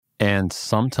And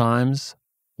sometimes,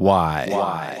 why?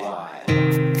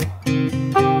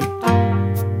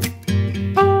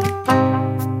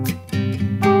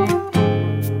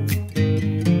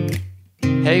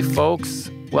 Hey folks,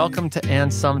 welcome to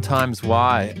And Sometimes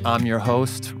Why. I'm your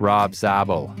host, Rob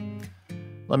Zabel.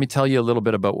 Let me tell you a little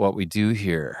bit about what we do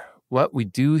here. What we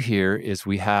do here is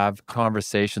we have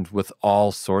conversations with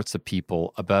all sorts of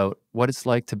people about what it's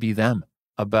like to be them,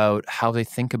 about how they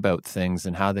think about things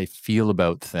and how they feel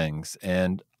about things.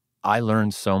 And I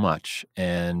learned so much.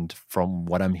 And from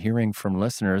what I'm hearing from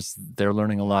listeners, they're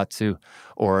learning a lot too.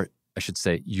 Or I should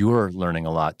say, you're learning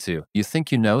a lot too. You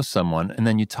think you know someone and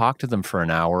then you talk to them for an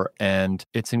hour and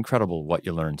it's incredible what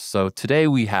you learn. So today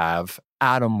we have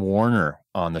Adam Warner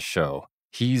on the show.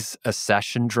 He's a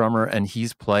session drummer and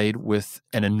he's played with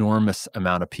an enormous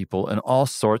amount of people in all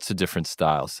sorts of different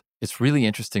styles. It's really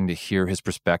interesting to hear his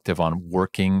perspective on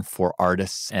working for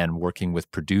artists and working with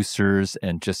producers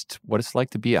and just what it's like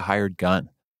to be a hired gun.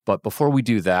 But before we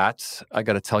do that, I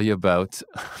got to tell you about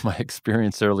my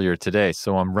experience earlier today.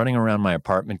 So I'm running around my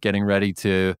apartment getting ready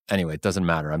to, anyway, it doesn't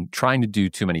matter. I'm trying to do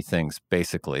too many things,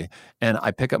 basically. And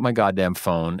I pick up my goddamn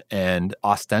phone and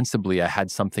ostensibly I had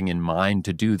something in mind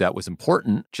to do that was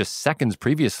important just seconds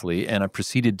previously. And I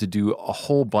proceeded to do a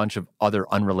whole bunch of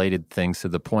other unrelated things to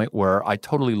the point where I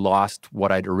totally lost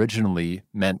what I'd originally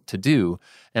meant to do.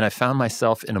 And I found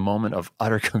myself in a moment of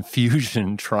utter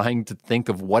confusion trying to think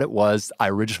of what it was I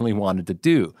originally wanted to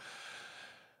do.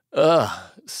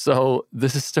 So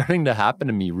this is starting to happen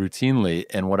to me routinely.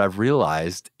 And what I've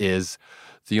realized is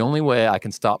the only way I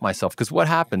can stop myself, because what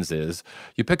happens is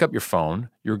you pick up your phone,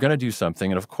 you're going to do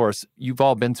something. And of course, you've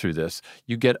all been through this.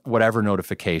 You get whatever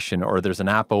notification or there's an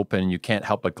app open, you can't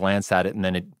help but glance at it and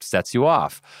then it sets you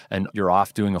off and you're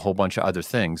off doing a whole bunch of other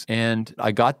things. And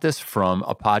I got this from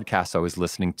a podcast I was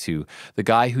listening to. The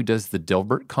guy who does the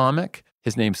Dilbert comic,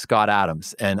 his name's Scott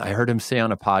Adams, and I heard him say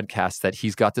on a podcast that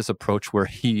he's got this approach where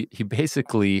he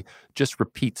basically just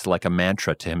repeats like a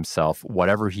mantra to himself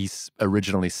whatever he's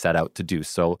originally set out to do.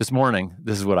 So this morning,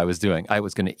 this is what I was doing. I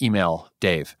was going to email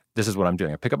Dave. This is what I'm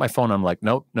doing. I pick up my phone. I'm like,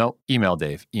 nope, email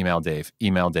Dave, email Dave,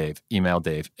 email Dave, email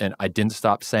Dave. And I didn't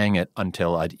stop saying it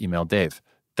until I'd email Dave.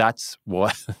 That's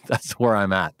where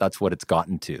I'm at. That's what it's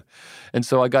gotten to. And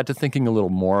so I got to thinking a little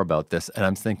more about this and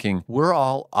I'm thinking, we're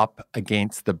all up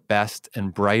against the best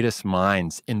and brightest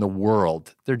minds in the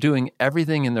world. They're doing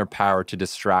everything in their power to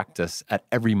distract us at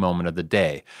every moment of the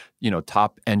day. You know,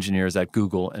 top engineers at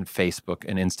Google and Facebook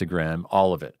and Instagram,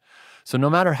 all of it. So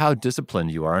no matter how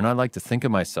disciplined you are, and I like to think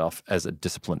of myself as a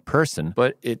disciplined person,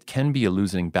 but it can be a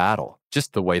losing battle,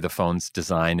 just the way the phone's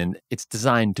designed. And it's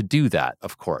designed to do that,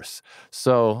 of course.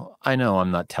 So I know I'm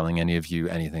not telling any of you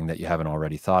anything that you haven't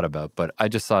already thought about, but I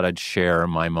just thought I'd share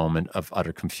my moment of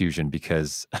utter confusion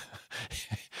because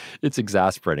it's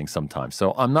exasperating sometimes.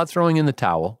 So I'm not throwing in the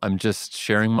towel. I'm just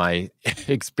sharing my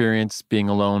experience being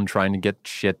alone, trying to get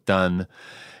shit done.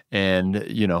 And,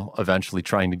 you know, eventually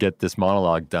trying to get this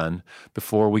monologue done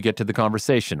before we get to the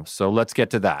conversation. So let's get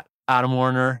to that. Adam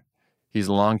Warner, he's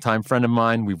a longtime friend of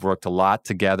mine. We've worked a lot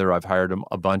together. I've hired him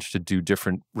a bunch to do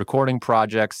different recording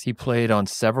projects. He played on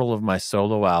several of my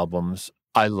solo albums.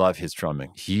 I love his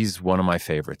drumming. He's one of my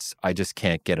favorites. I just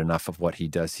can't get enough of what he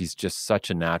does. He's just such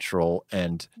a natural.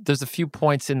 And there's a few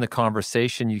points in the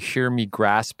conversation you hear me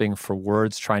grasping for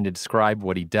words trying to describe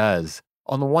what he does.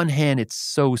 On the one hand, it's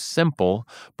so simple,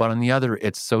 but on the other,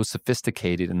 it's so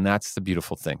sophisticated, and that's the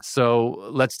beautiful thing. So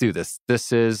let's do this.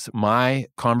 This is my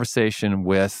conversation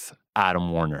with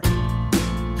Adam Warner.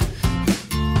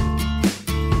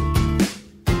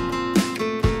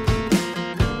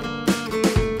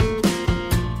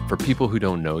 For people who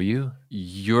don't know you,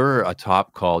 you're a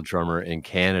top call drummer in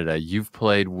Canada. You've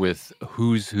played with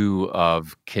who's who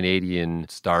of Canadian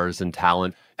stars and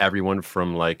talent. Everyone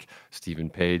from like Stephen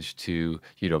Page to,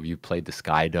 you know, you've played the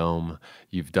Sky Dome.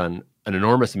 You've done an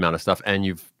enormous amount of stuff, and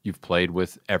you've played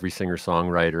with every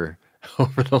singer-songwriter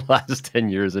over the last 10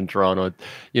 years in Toronto,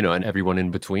 you know, and everyone in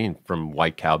between, from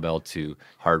white cowbell to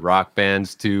hard rock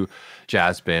bands to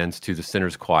jazz bands to the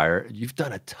Sinners Choir. You've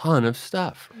done a ton of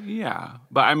stuff. Yeah.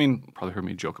 But I mean, probably heard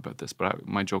me joke about this, but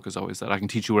my joke is always that I can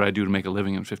teach you what I do to make a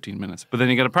living in 15 minutes. But then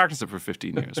you got to practice it for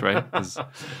 15 years, right?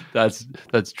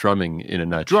 That's drumming in a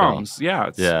nutshell. Drums,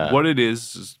 yeah. What it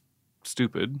is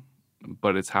stupid,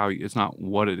 but it's not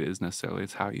what it is necessarily,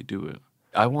 it's how you do it.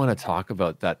 I want to talk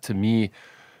about that. To me,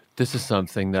 this is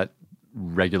something that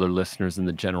regular listeners and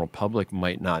the general public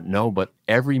might not know, but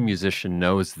every musician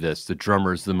knows this. The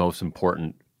drummer is the most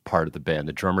important part of the band.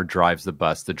 The drummer drives the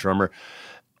bus. The drummer,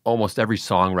 almost every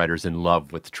songwriter is in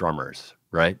love with drummers,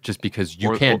 right? Just because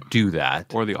you can't do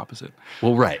that. Or the opposite.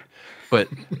 Well, right.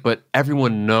 but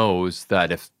everyone knows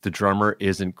that if the drummer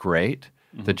isn't great,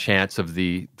 the chance of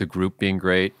the group being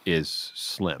great is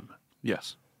slim.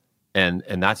 Yes. And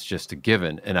that's just a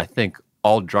given. And I think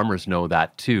all drummers know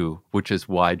that too, which is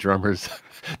why drummers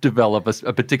develop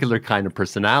a particular kind of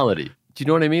personality. Do you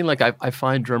know what I mean? Like I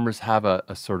find drummers have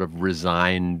a sort of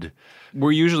resigned.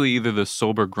 We're usually either the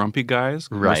sober, grumpy guys,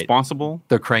 Right. responsible.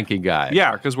 The cranky guy.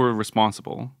 Yeah, because we're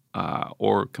responsible,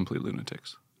 or complete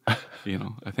lunatics. I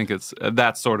think it's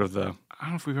that's sort of the. I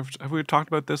don't know if have we talked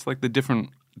about this, like the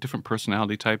different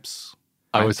personality types.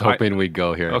 I was hoping we'd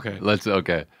go here. Okay.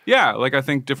 Okay. Yeah, like I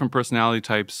think different personality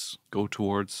types go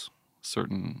towards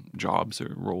certain jobs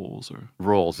or roles or.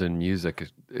 Roles in music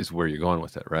is where you're going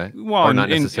with it, right? Well, Or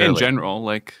not in necessarily. general,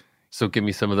 like So give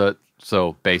me some of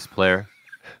bass player.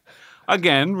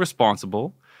 again,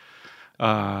 responsible.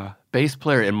 Bass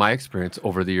player, in my experience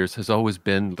over the years, has always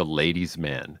been the ladies'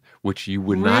 man, which you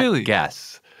would Really? not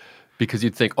guess, because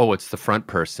you'd think, oh, it's the front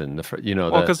person.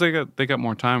 Well, because they got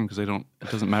more time because they don't.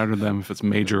 It doesn't matter to them if it's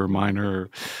major or minor. Or,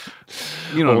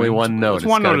 only what I mean? one note. It's It's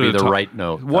one got to note be at a the time. right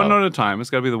note. One though. note at a time. It's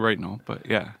got to be the right note. But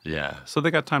yeah, Yeah. so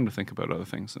they got time to think about other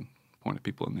things and point at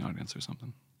people in the audience or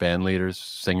something. Band leaders,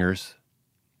 singers.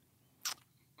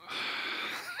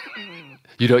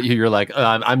 You're like,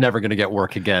 I'm never going to get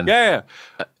work again. Yeah,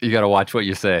 You got to watch what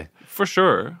you say. for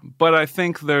sure. But I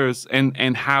think there's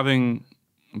and having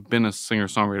been a singer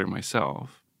songwriter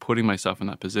myself, putting myself in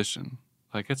that position,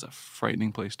 like it's a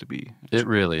frightening place to be. It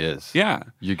really is. Yeah.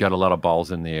 You got a lot of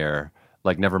balls in the air.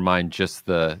 Like, never mind just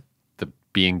the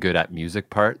being good at music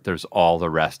part. There's all the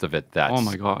rest of it that's Oh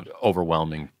my God.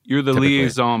 overwhelming. You're the Typically.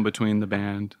 liaison between the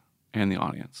band and the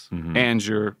audience, Mm-hmm. and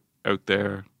you're out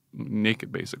there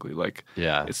naked, basically. Like,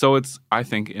 Yeah. so it's. I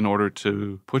think in order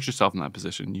to put yourself in that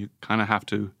position, you kind of have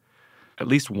to at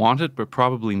least want it, but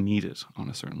probably need it on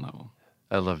a certain level.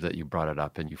 I love that you brought it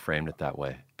up and you framed it that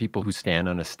way. People who stand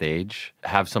on a stage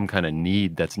have some kind of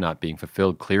need that's not being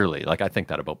fulfilled clearly. Like, I think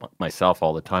that about myself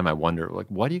all the time. I wonder, like,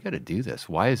 why do you got to do this?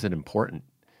 Why is it important?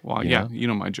 Well, You yeah, know? you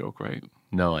know my joke, right?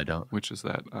 No, I don't. Which is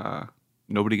that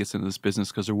nobody gets into this business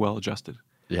because they're well adjusted.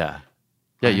 Yeah.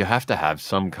 Yeah, you have to have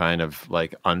some kind of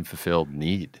like unfulfilled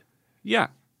need. Yeah.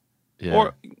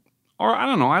 Yeah. Or I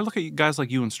don't know. I look at guys like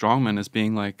you and Strongman as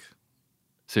being like,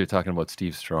 So you're talking about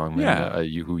Steve Strongman, Yeah.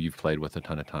 who you've played with a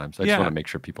ton of times. I just Yeah. want to make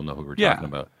sure people know who we're Yeah. talking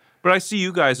about. but I see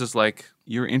you guys as like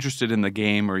you're interested in the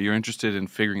game or you're interested in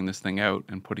figuring this thing out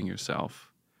and putting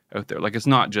yourself out there. Like it's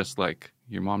not just like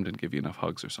your mom didn't give you enough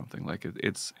hugs or something. Like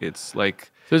it's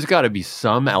like There's got to be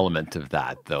some element of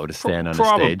that, though, to stand on a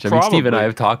Prob- stage. I mean, Steve and I probably.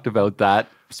 have talked about that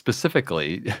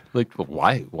specifically. Like,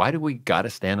 why do we got to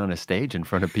stand on a stage in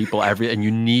front of people and you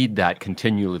need that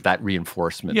continually, that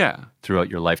reinforcement Yeah. throughout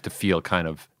your life to feel kind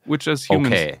of, which as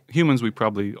humans we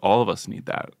probably all of us need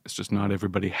that. It's just not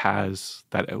everybody has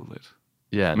that outlet.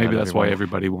 yeah. Maybe not that's why everyone-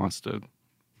 everybody wants to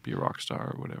be a rock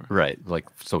star or whatever. Right. Like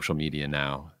social media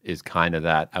now is kind of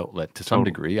that outlet to some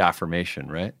Totally. degree, affirmation,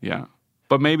 right? Yeah.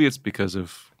 But maybe it's because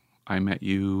of I met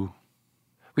you.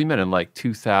 We met in like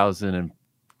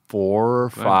 2004 or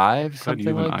 5, Got something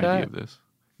you an like idea that. of this.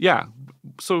 Yeah.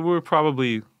 So we're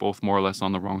probably both more or less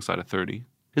on the wrong side of 30.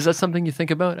 Is that something you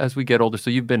think about as we get older? So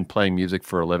you've been playing music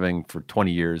for a living for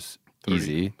 20 years, 30,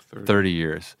 easy, 30. 30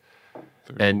 years.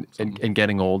 30 And something.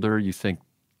 getting older, you think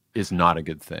is not a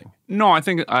good thing. No, I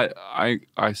think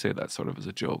I say that sort of as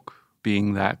a joke,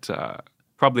 being that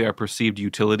probably our perceived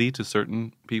utility to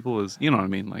certain people is, you know what I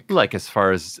mean? Like as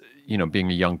far as, being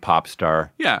a young pop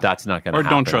star, Yeah. that's not going to Or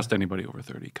happen. don't trust anybody over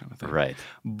 30 kind of thing. Right.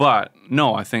 But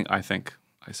no, I think I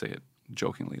say it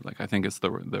jokingly. Like I think it's the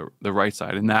right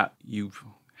side, and that you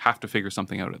have to figure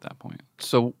something out at that point.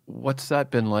 So what's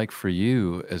that been like for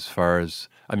you as far as,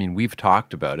 I mean, we've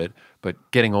talked about it, but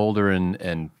getting older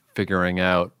and figuring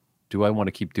out, do I want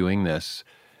to keep doing this?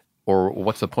 Or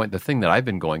what's the point? The thing that I've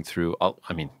been going through,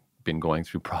 been going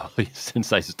through probably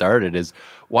since I started is,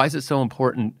 why is it so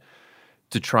important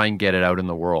to try and get it out in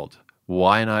the world?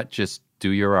 Why not just do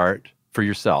your art for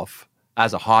yourself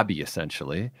as a hobby,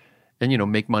 essentially,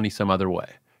 and, make money some other way?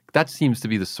 That seems to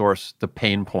be the source, the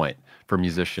pain point for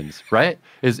musicians, right?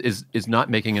 Is not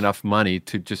making enough money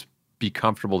to just be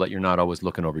comfortable that you're not always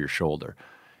looking over your shoulder.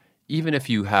 Even if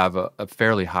you have a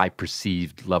fairly high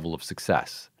perceived level of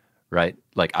success, right?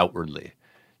 Like outwardly.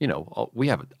 We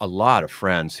have a lot of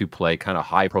friends who play kind of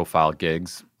high profile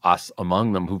gigs, us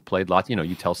among them who've played lots.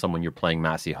 You tell someone you're playing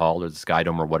Massey Hall or the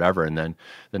Skydome or whatever, and then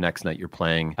the next night you're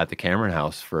playing at the Cameron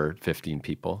House for 15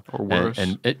 people. Or worse.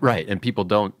 And people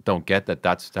don't get that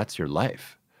that's your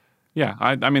life. Yeah,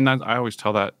 I mean, I always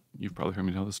tell that. You've probably heard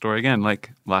me tell the story again.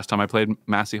 Like last time I played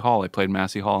Massey Hall, I played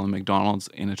Massey Hall and McDonald's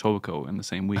in Etobicoke in the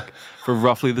same week for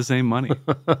roughly the same money.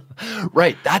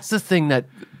 Right. That's the thing that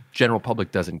general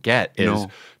public doesn't get is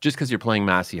No. just because you're playing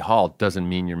Massey Hall doesn't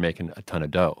mean you're making a ton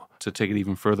of dough. To take it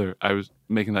even further, I was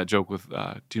making that joke with,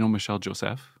 do you know Michelle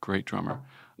Joseph? Great drummer,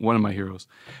 one of my heroes.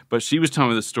 But she was telling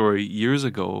me this story years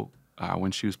ago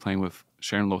when she was playing with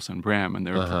Sharon Losa and Bram, and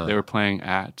they were playing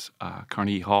at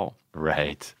Carnegie Hall.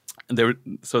 Right. And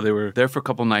they were there for a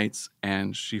couple nights,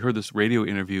 and she heard this radio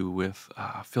interview with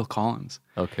Phil Collins.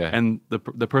 Okay. And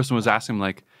the person was asking him,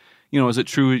 like, is it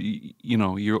true,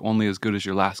 you're only as good as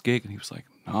your last gig? And he was like,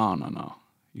 no.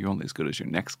 You're only as good as your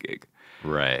next gig.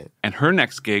 Right. And her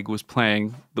next gig was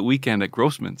playing the weekend at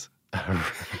Grossman's.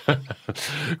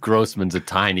 Grossman's a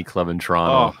tiny club in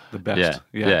Toronto. Oh, the best.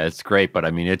 Yeah, it's great. But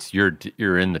I mean,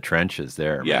 you're in the trenches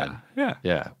there, man.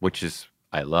 Yeah. Which is,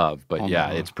 I love. But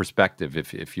it's perspective.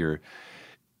 If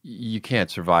you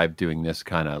can't survive doing this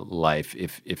kind of life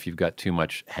if you've got too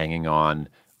much hanging on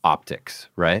optics,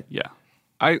 right? Yeah.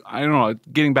 I don't know.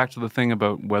 Getting back to the thing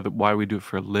about why we do it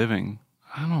for a living,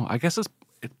 I don't know. I guess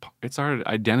it's our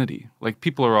identity. Like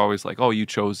people are always like, "Oh, you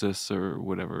chose this or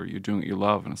whatever. You're doing what you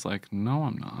love," and it's like, "No,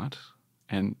 I'm not."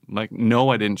 And like, "No,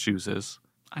 I didn't choose this."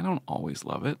 I don't always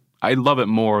love it. I love it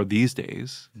more these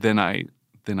days than I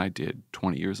did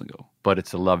 20 years ago. But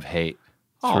it's a love-hate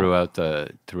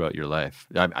throughout your life.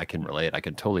 I can relate. I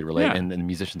can totally relate. Yeah. And the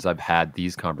musicians I've had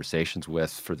these conversations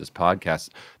with for this podcast,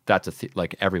 that's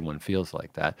like everyone feels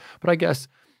like that. But I guess,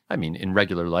 I mean, in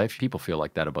regular life, people feel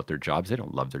like that about their jobs. They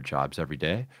don't love their jobs every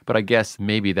day. But I guess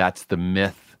maybe that's the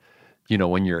myth,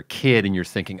 when you're a kid and you're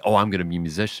thinking, oh, I'm going to be a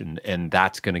musician and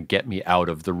that's going to get me out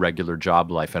of the regular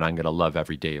job life and I'm going to love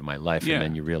every day of my life. Yeah. And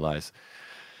then you realize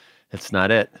it's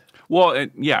not it. Well,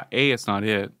 it's not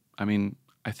it. I mean,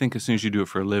 I think as soon as you do it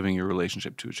for a living, your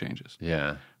relationship to it changes.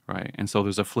 Yeah. Right. And so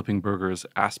there's a flipping burgers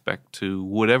aspect to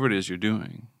whatever it is you're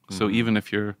doing. So even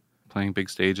if you're playing big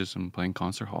stages and playing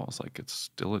concert halls, like it's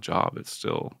still a job.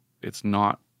 It's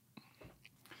not.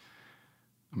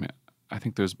 I mean, I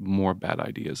think there's more bad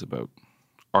ideas about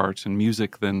art and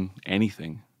music than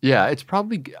anything. Yeah, it's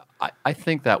probably. I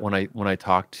think that when I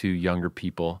talk to younger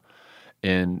people,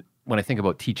 and when I think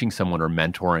about teaching someone or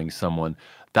mentoring someone,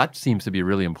 that seems to be a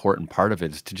really important part of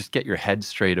it, is to just get your head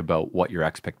straight about what your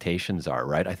expectations are,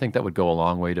 right? I think that would go a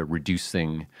long way to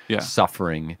reducing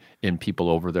suffering in people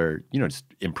over their, just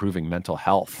improving mental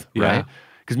health, right?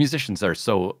 Because musicians are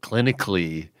so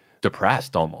clinically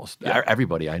depressed almost.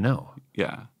 Everybody I know.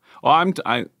 Yeah. Well,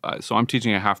 I'm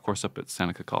teaching a half course up at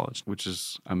Seneca College, which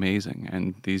is amazing.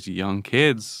 And these young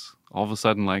kids, all of a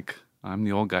sudden, like, I'm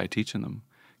the old guy teaching them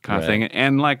kind of thing.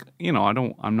 And like,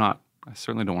 I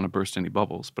certainly don't want to burst any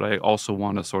bubbles, but I also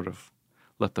want to sort of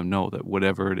let them know that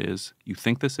whatever it is you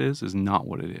think this is not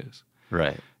what it is.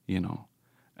 Right.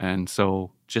 And so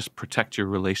just protect your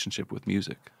relationship with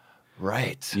music.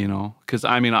 Right. Because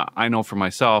I mean, I know for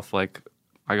myself, like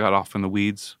I got off in the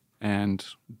weeds and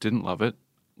didn't love it.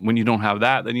 When you don't have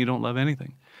that, then you don't love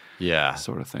anything. Yeah.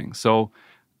 Sort of thing. So,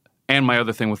 and my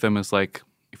other thing with them is like,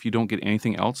 if you don't get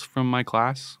anything else from my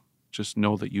class, just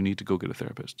know that you need to go get a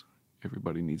therapist.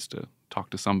 Everybody needs to talk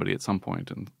to somebody at some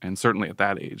point, and certainly at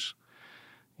that age.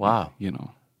 Wow.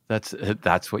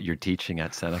 That's what you're teaching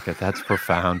at Seneca. That's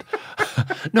profound.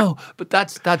 No, but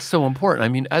that's so important. I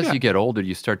mean, as you get older,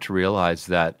 you start to realize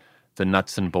that the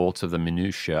nuts and bolts of the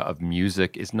minutia of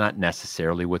music is not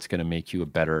necessarily what's going to make you a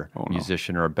better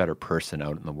musician or a better person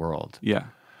out in the world. Yeah.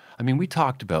 I mean, we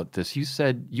talked about this. You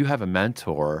said you have a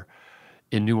mentor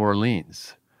in New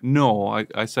Orleans. No,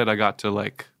 I said I got to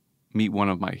like meet one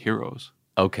of my heroes.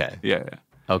 Okay. Yeah.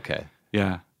 Okay.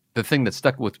 Yeah. The thing that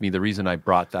stuck with me, the reason I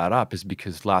brought that up is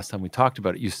because last time we talked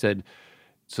about it, you said,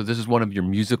 so this is one of your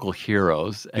musical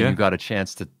heroes, and you got a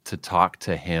chance to talk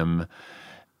to him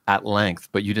at length,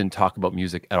 but you didn't talk about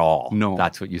music at all. No.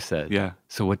 That's what you said. Yeah.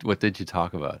 So what did you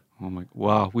talk about? Oh my,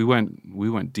 wow. We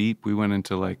went deep. We went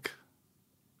into like,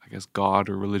 I guess, God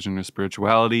or religion or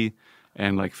spirituality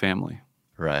and like family.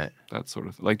 Right. That sort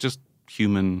of, like just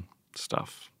human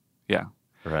stuff. Yeah.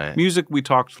 Right. Music, we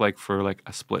talked like for like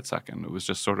a split second. It was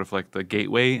just sort of like the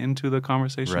gateway into the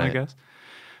conversation, I guess.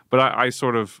 But I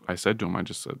said to him, I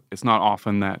just said, it's not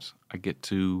often that I get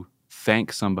to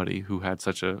thank somebody who had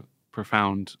such a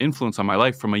profound influence on my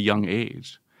life from a young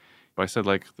age. But I said,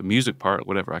 like, the music part,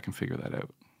 whatever, I can figure that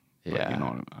out.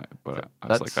 Yeah. But I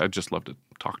was like, I'd just love to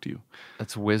talk to you.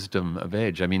 That's wisdom of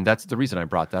age. I mean, that's the reason I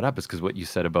brought that up, is because what you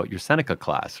said about your Seneca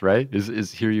class, right?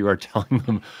 Is here you are telling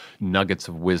them nuggets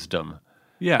of wisdom.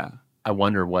 Yeah. I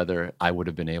wonder whether I would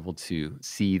have been able to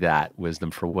see that wisdom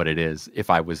for what it is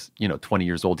if I was, 20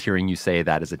 years old hearing you say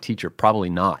that as a teacher. Probably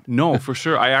not. No, for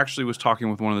sure. I actually was talking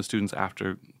with one of the students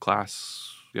after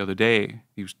class the other day.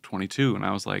 He was 22, and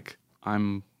I was like,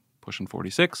 I'm pushing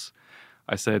 46.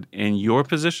 I said, in your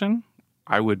position,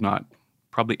 I would not,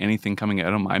 probably anything coming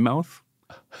out of my mouth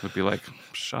would be like,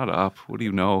 shut up. What do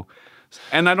you know?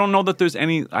 And I don't know that there's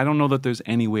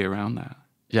any way around that.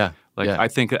 Yeah. Like, yeah. I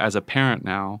think as a parent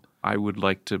now, I would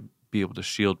like to be able to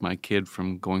shield my kid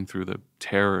from going through the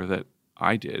terror that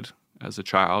I did as a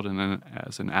child and then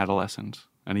as an adolescent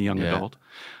and a young adult.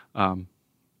 But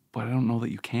I don't know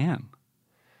that you can.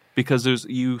 Because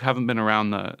you haven't been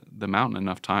around the mountain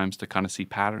enough times to kind of see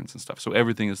patterns and stuff. So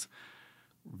everything is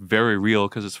very real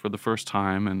because it's for the first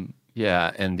time. And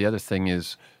Yeah, and the other thing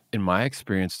is, in my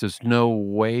experience, there's no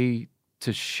way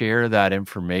to share that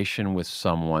information with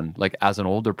someone, like as an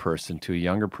older person to a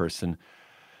younger person,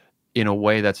 in a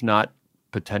way that's not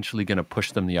potentially going to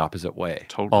push them the opposite way.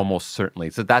 Totally. Almost certainly.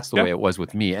 So that's the way it was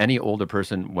with me. Any older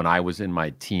person when I was in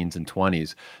my teens and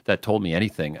 20s that told me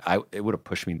anything, it would have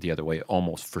pushed me the other way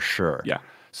almost for sure. Yeah.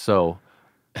 So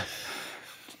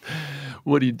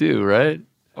what do you do, right?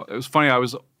 It was funny. I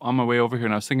was on my way over here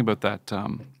and I was thinking about that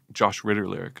Josh Ritter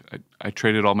lyric. I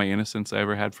traded all my innocence I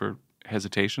ever had for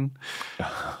hesitation.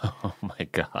 Oh my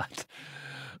God.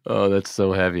 Oh, that's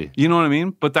so heavy. You know what I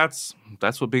mean? But that's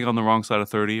what being on the wrong side of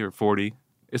 30 or 40.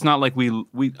 It's not like we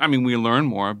learn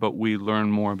more, but we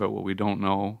learn more about what we don't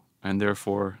know, and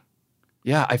therefore.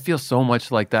 Yeah, I feel so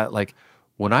much like that. Like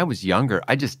when I was younger,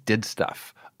 I just did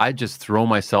stuff. I just throw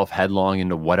myself headlong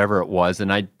into whatever it was,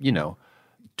 and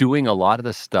doing a lot of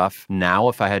the stuff now,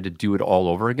 if I had to do it all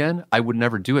over again, I would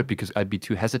never do it because I'd be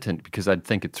too hesitant because I'd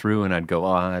think it through and I'd go,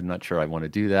 oh, I'm not sure I want to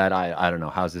do that. I don't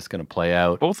know. How's this going to play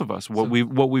out? Both of us, what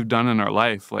we've done in our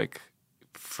life, like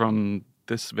from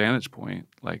this vantage point,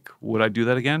 like, would I do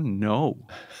that again? No.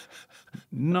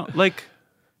 No, like,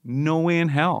 no way in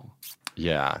hell.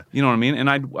 Yeah. You know what I mean? And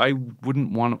I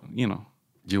wouldn't want to,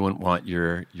 You wouldn't want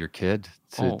your kid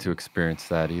to experience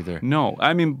that either. No.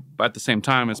 I mean, at the same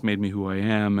time, it's made me who I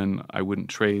am, and I wouldn't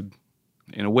trade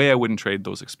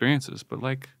those experiences. But,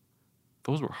 like,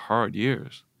 those were hard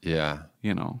years. Yeah.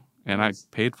 And I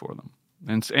paid for them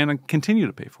and I continue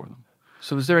to pay for them.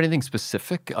 So is there anything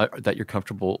specific that you're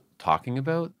comfortable talking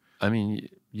about? I mean,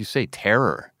 you say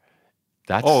terror.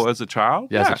 As a child?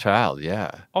 Yeah, as a child, yeah.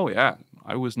 Oh, yeah.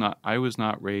 I was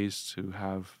not raised to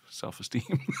have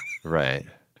self-esteem. Right.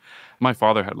 My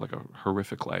father had like a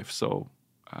horrific life, so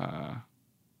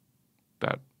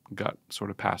that got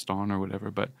sort of passed on or whatever.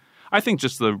 But I think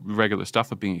just the regular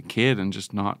stuff of being a kid and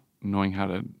just not knowing how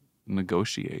to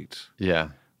negotiate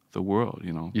the world,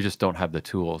 You just don't have the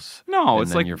tools. No, and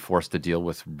it's then like you're forced to deal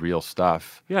with real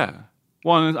stuff. Yeah.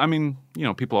 Well, I mean,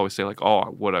 people always say like, oh,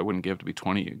 what I wouldn't give to be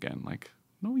 20 again. Like,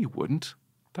 no, you wouldn't.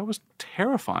 That was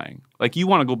terrifying. Like, you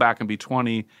want to go back and be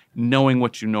 20 knowing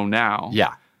what you know now.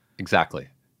 Yeah, exactly.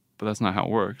 But that's not how it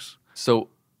works. So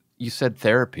you said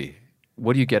therapy.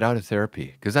 What do you get out of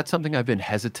therapy? Because that's something I've been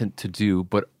hesitant to do,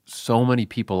 but so many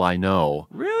people I know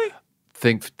really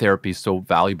think therapy is so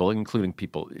valuable, including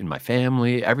people in my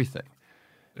family, everything.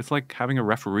 It's like having a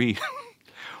referee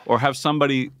or have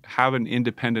an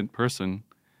independent person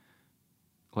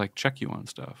like check you on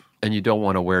stuff. And you don't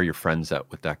want to wear your friends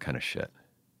out with that kind of shit.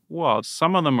 Well,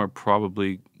 some of them are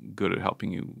probably good at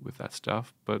helping you with that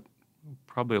stuff, but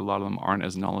probably a lot of them aren't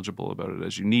as knowledgeable about it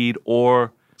as you need,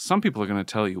 or some people are going to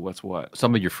tell you what's what.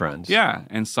 Some of your friends. Yeah,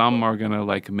 and some are going to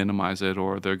like minimize it,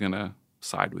 or they're going to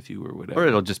side with you or whatever. Or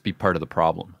it'll just be part of the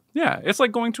problem. Yeah, it's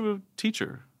like going to a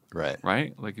teacher. Right.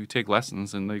 Right? Like you take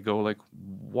lessons and they go like,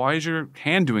 why is your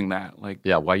hand doing that? Like,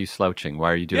 yeah, why are you slouching?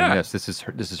 Why are you doing this? This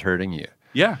is hurting you.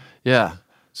 Yeah. Yeah.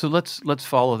 So let's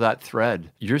follow that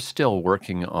thread. You're still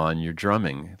working on your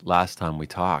drumming. Last time we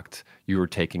talked, you were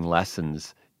taking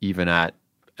lessons even at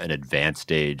an advanced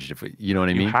stage. You know what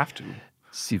I mean? You have to.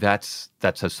 See, that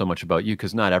says so much about you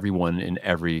because not everyone in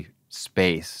every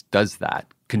space does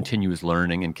that. Continues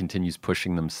learning and continues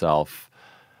pushing themselves.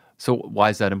 So why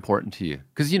is that important to you?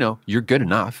 Because, you're good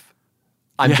enough.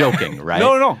 I'm joking, right?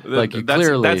 No. Like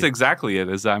clearly. That's exactly it.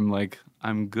 Is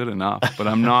I'm good enough, but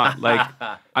I'm not like,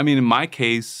 I mean, in my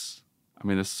case,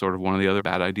 this is sort of one of the other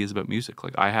bad ideas about music.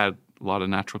 Like I had a lot of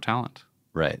natural talent.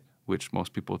 Right. Which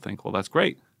most people think, well, that's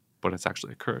great, but it's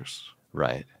actually a curse.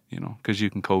 Right. Because you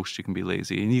can coast, you can be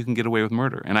lazy, and you can get away with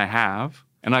murder. And I have.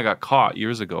 And I got caught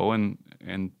years ago,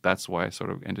 and that's why I sort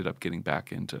of ended up getting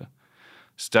back into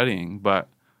studying. But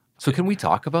so can we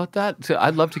talk about that? So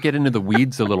I'd love to get into the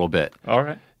weeds a little bit. All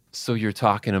right. So you're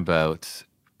talking about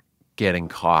getting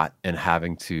caught and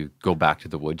having to go back to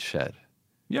the woodshed.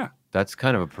 Yeah. That's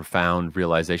kind of a profound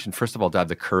realization. First of all, to have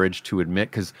the courage to admit,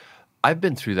 because I've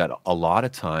been through that a lot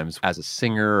of times as a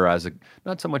singer or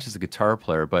not so much as a guitar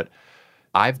player, but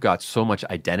I've got so much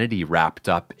identity wrapped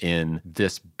up in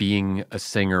this being a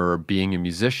singer or being a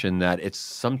musician that it's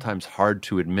sometimes hard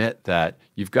to admit that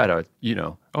you've got to,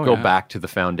 go back to the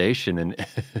foundation and,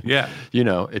 Yeah.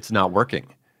 It's not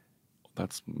working.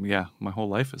 My whole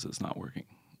life is it's not working.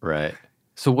 Right.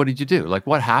 So what did you do? Like,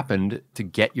 what happened to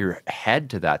get your head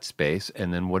to that space?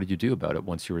 And then what did you do about it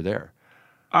once you were there?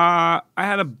 I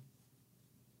had a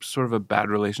sort of a bad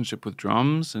relationship with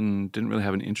drums and didn't really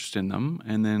have an interest in them.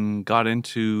 And then got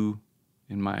into,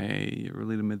 in my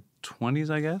early to mid 20s,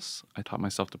 I guess, I taught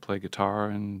myself to play guitar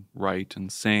and write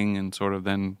and sing, and sort of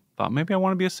then thought maybe I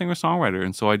want to be a singer-songwriter.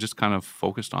 And so I just kind of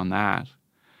focused on that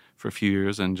for a few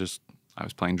years, and I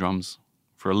was playing drums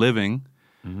for a living.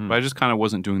 Mm-hmm. But I just kind of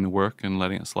wasn't doing the work and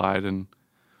letting it slide. And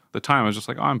at the time I was just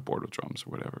like, I'm bored with drums or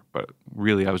whatever. But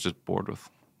really I was just bored with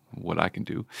what I can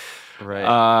do.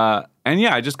 Right. And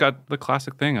yeah, I just got the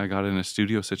classic thing. I got in a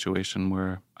studio situation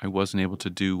where I wasn't able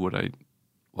to do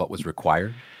what was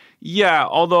required? Yeah,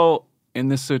 although in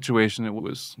this situation it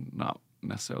was not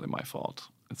necessarily my fault.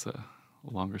 It's a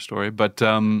longer story, but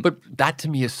that to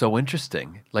me is so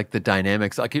interesting. Like the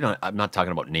dynamics, like, I'm not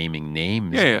talking about naming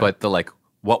names, Yeah. but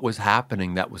what was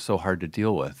happening that was so hard to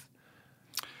deal with?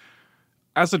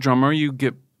 As a drummer,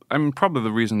 probably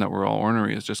the reason that we're all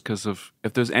ornery is just because of,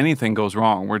 if there's anything goes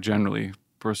wrong, we're generally, the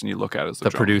person you look at is the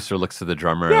drummer. Producer looks to the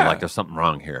drummer and there's something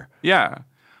wrong here. Yeah.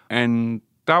 And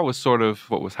that was sort of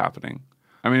what was happening.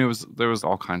 I mean, there was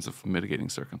all kinds of mitigating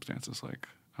circumstances. Like,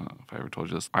 I don't know if I ever told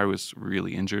you this, I was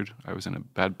really injured. I was in a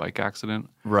bad bike accident.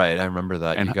 Right, I remember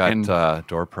that. You got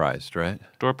door prized, right?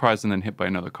 Door prized and then hit by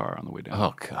another car on the way down.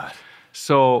 Oh, God.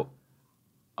 So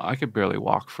I could barely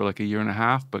walk for like a year and a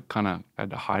half, but kind of had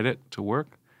to hide it to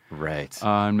work. Right.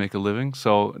 And make a living.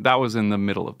 So that was in the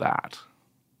middle of that.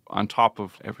 On top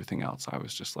of everything else, I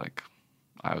was just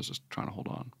trying to hold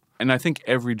on. And I think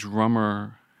every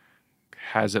drummer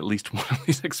has at least one of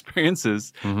these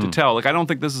experiences to tell. Like, I don't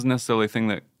think this is necessarily a thing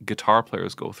that guitar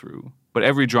players go through, but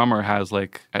every drummer has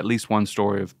like at least one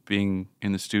story of being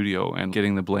in the studio and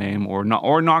getting the blame or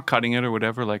not cutting it or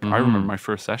whatever. Like, I remember my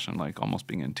first session, like almost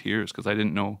being in tears because I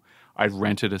didn't know. I'd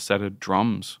rented a set of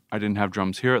drums. I didn't have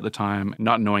drums here at the time,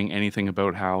 not knowing anything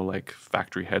about how like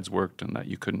factory heads worked and that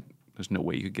there's no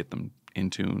way you could get them in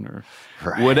tune or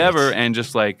whatever, and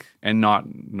just like, and not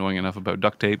knowing enough about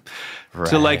duct tape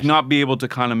to like not be able to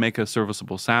kind of make a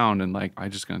serviceable sound, and like, I'm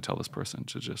just going to tell this person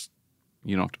to just,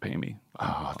 you don't have to pay me.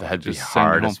 Oh, that'd be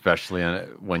hard, especially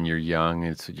when you're young.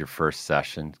 It's your first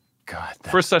session. God.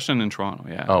 First session in Toronto,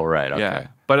 yeah. Oh, right, okay. Yeah.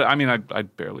 But I mean,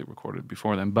 I'd barely recorded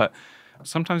before then, but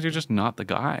sometimes you're just not the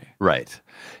guy. Right.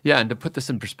 Yeah, and to put this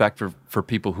in perspective for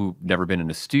people who've never been in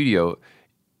a studio,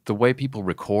 the way people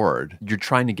record, you're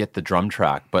trying to get the drum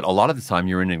track, but a lot of the time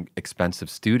you're in an expensive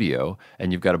studio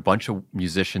and you've got a bunch of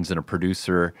musicians and a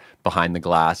producer behind the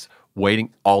glass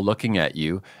waiting, all looking at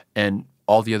you, and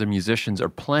all the other musicians are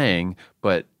playing,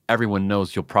 but everyone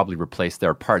knows you'll probably replace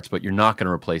their parts, but you're not going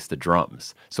to replace the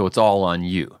drums. So it's all on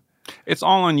you. It's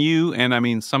all on you, and I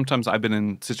mean, sometimes I've been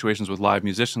in situations with live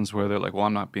musicians where they're like, well,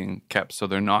 I'm not being kept, so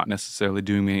they're not necessarily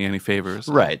doing me any favors.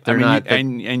 Right. They're not.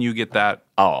 And you get that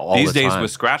all these the days time. with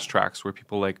scratch tracks where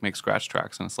people like make scratch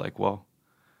tracks, and it's like, well,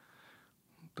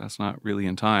 that's not really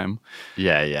in time.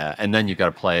 Yeah. And then you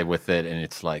got to play with it, and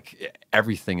it's like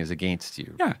everything is against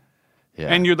you. Yeah.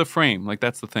 And you're the frame. Like,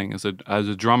 that's the thing. As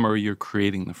a drummer, you're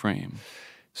creating the frame.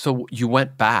 So you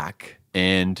went back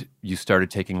and you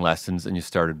started taking lessons and you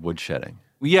started woodshedding.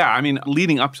 Yeah, I mean,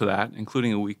 leading up to that,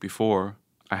 including a week before,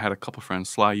 I had a couple friends.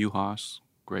 Sly Uhas,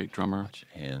 great drummer. Watch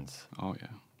your hands. Oh, yeah.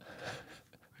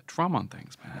 I drum on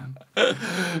things, man.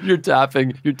 You're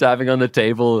tapping on the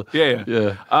table.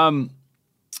 Yeah.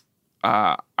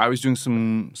 I was doing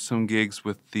some gigs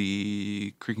with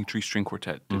the Creaking Tree String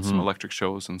Quartet, did some electric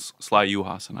shows, and Sly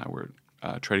Uhas and I were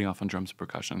trading off on drums and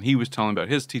percussion. He was telling about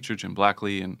his teacher, Jim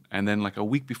Blackley, and then like a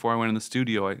week before I went in the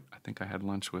studio, I think I had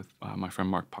lunch with my friend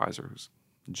Mark Pizer, who's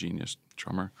a genius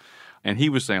drummer, and he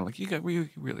was saying like, you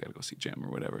really got to go see Jim or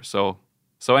whatever. So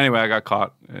anyway, I got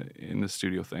caught in the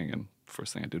studio thing, and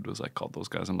first thing I did was I called those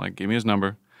guys and like, gave me his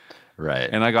number, right?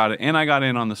 And I got it, and I got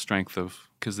in on the strength of,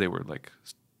 because they were like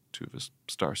two of his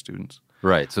star students,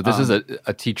 right? So this is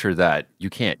a teacher that you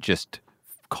can't just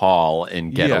call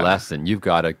and get a lesson. You've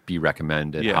got to be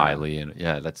recommended highly, and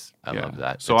I love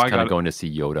that. So it's kind of going to see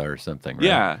Yoda or something, right?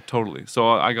 Yeah, totally.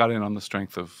 So I got in on the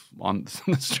strength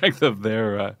of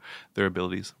their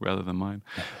abilities rather than mine.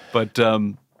 But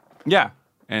and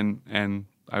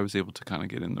I was able to kind of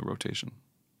get in the rotation.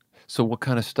 So what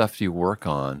kind of stuff do you work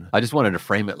on? I just wanted to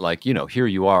frame it like, here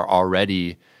you are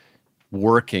already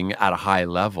working at a high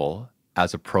level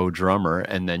as a pro drummer,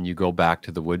 and then you go back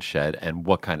to the woodshed, and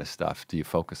what kind of stuff do you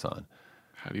focus on?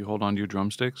 How do you hold on to your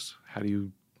drumsticks? How do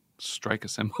you strike a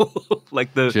cymbal?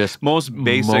 Like the Just most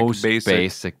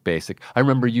basic. I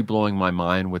remember you blowing my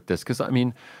mind with this because,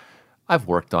 I've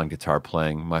worked on guitar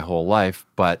playing my whole life,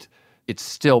 but it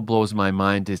still blows my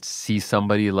mind to see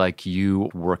somebody like you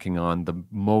working on the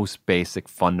most basic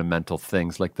fundamental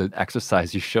things, like the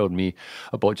exercise you showed me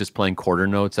about just playing quarter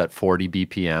notes at 40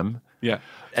 BPM. Yeah.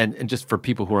 And just for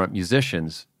people who aren't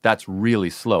musicians, that's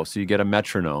really slow. So you get a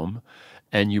metronome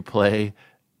and you play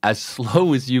as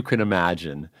slow as you can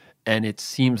imagine. And it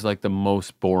seems like the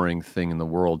most boring thing in the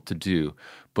world to do.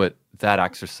 But that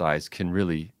exercise can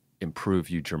really improve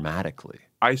you dramatically.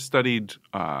 I studied,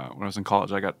 when I was in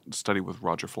college, I got to study with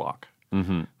Roger Flock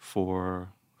for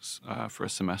a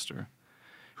semester,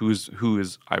 who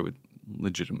is I would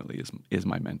legitimately is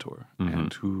my mentor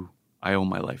and who I owe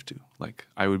my life to. Like,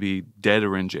 I would be dead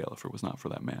or in jail if it was not for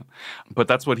that man. But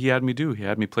that's what he had me do. He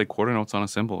had me play quarter notes on a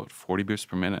cymbal at 40 beats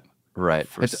per minute. Right.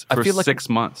 For I feel like 6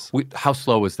 months. How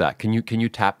slow is that? Can you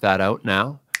tap that out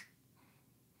now?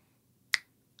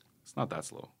 It's not that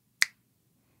slow.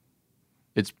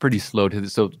 It's pretty slow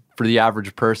so for the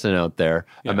average person out there,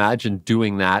 imagine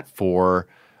doing that for,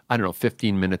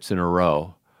 15 minutes in a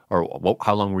row. Or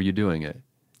how long were you doing it?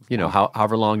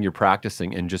 However long you're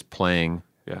practicing and just playing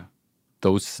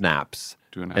those snaps.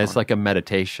 It's like a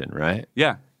meditation, right?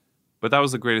 Yeah. But that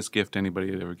was the greatest gift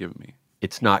anybody had ever given me.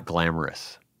 It's not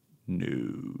glamorous. No.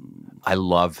 I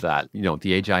love that.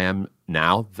 The age I am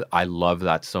now, I love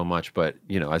that so much. But,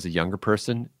 as a younger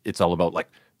person, it's all about like,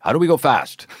 how do we go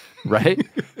fast? Right?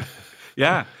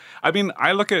 Yeah. I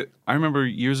remember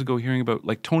years ago hearing about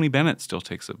like Tony Bennett still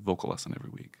takes a vocal lesson every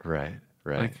week. Right.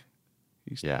 Like,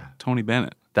 he's Tony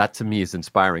Bennett. That to me is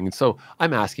inspiring. And so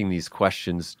I'm asking these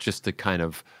questions just to kind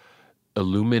of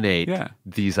illuminate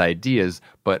these ideas.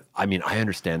 But I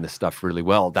understand this stuff really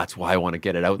well. That's why I want to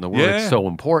get it out in the world. It's so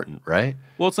important, right?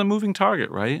 Well, it's a moving target,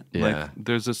 right? Yeah. Like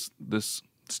there's this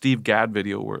Steve Gadd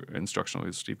video where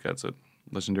instructionally Steve Gadd's a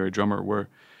legendary drummer where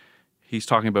he's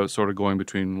talking about sort of going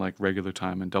between like regular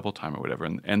time and double time or whatever.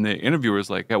 And the interviewer is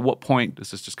like, at what point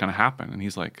does this just kind of happen? And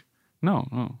he's like,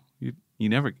 no, you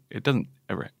never, it doesn't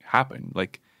ever happen.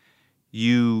 Like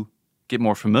you get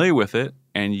more familiar with it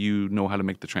and you know how to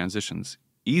make the transitions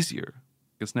easier.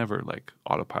 It's never like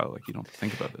autopilot, like you don't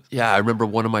think about this. Yeah, I remember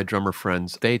one of my drummer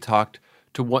friends, they talked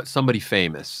to somebody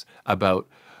famous about,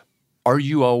 are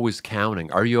you always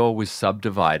counting? Are you always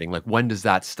subdividing? Like, when does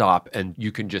that stop and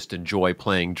you can just enjoy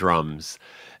playing drums?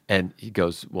 And he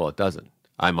goes, well, it doesn't.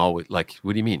 I'm always like,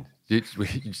 what do you mean? You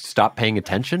stop paying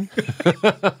attention?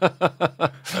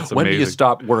 When do you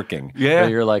stop working? Yeah.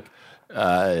 And you're like,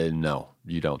 no,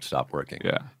 you don't stop working.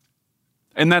 Yeah.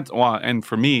 And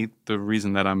for me, the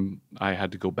reason that I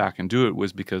had to go back and do it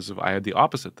was because I had the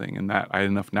opposite thing, in that I had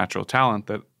enough natural talent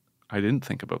that I didn't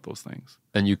think about those things.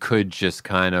 And you could just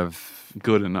kind of...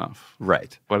 Good enough.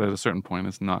 Right. But at a certain point,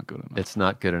 it's not good enough. It's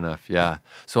not good enough, yeah.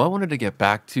 So I wanted to get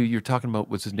back to, you're talking about,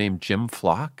 what's his name, Jim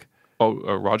Flock?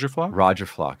 Oh, Roger Flock? Roger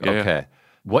Flock, Yeah, okay. yeah.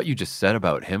 What you just said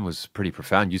about him was pretty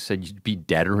profound. You said you'd be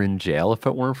dead or in jail if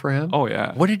it weren't for him? Oh,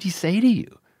 yeah. What did he say to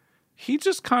you? He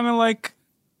just kind of like...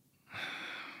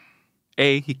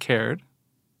 he cared.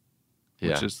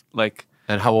 Yeah. Which is like...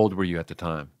 And how old were you at the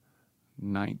time?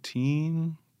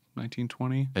 19,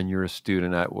 20. And you're a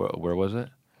student at, where was it?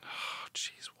 Oh,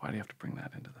 jeez, why do you have to bring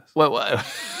that into this? What?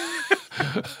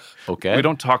 Okay. We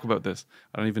don't talk about this.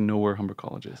 I don't even know where Humber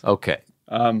College is. Okay.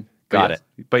 Got it.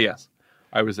 But yes,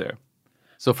 I was there.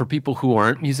 So for people who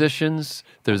aren't musicians,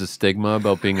 there's a stigma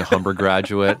about being a Humber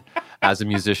graduate. As a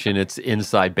musician, it's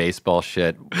inside baseball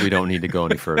shit. We don't need to go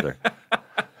any further.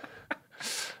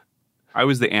 I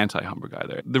was the anti-Humber guy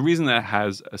there. The reason that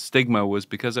has a stigma was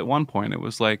because at one point it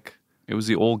was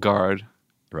the old guard.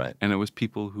 Right. And it was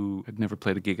people who had never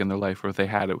played a gig in their life, or if they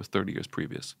had, it was 30 years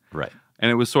previous. Right.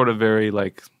 And it was sort of very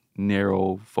like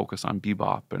narrow focus on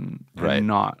bebop and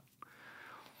not.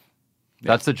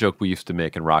 That's the joke we used to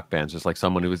make in rock bands. It's like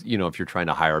someone who was, if you're trying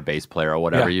to hire a bass player or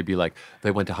whatever, you'd be like,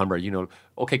 they went to Humber,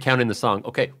 okay, count in the song.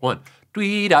 Okay, 1,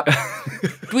 tweet up,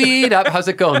 tweet up. How's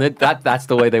it going? That's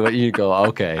the way they went. You go,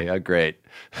 okay, great.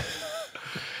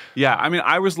 Yeah,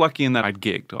 I was lucky in that I'd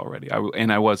gigged already,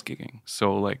 and I was gigging.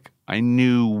 So, like, I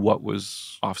knew what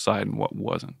was offside and what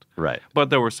wasn't. Right. But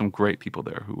there were some great people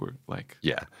there who were like...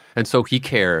 Yeah. And so he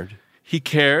cared. He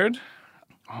cared.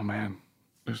 Oh, man.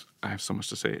 I have so much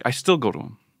to say. I still go to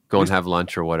him. Go and have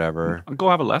lunch or whatever. I'll go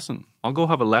have a lesson.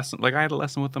 Like, I had a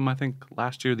lesson with him, I think,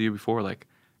 last year or the year before. Like,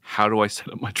 how do I set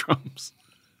up my drums?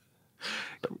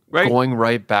 Right? Going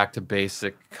right back to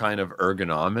basic kind of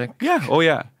ergonomic. Yeah. Oh,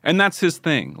 yeah. And that's his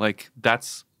thing. Like,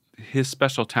 that's his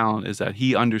special talent, is that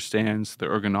he understands the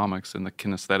ergonomics and the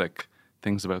kinesthetic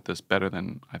things about this better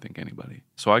than I think anybody.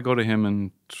 So I go to him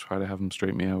and try to have him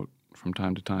straighten me out from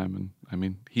time to time. And I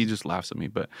mean, he just laughs at me,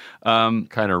 but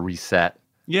Kind of reset.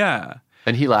 yeah.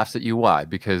 And he laughs at you. Why?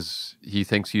 Because he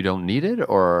thinks you don't need it,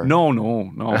 or No.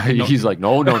 he's like,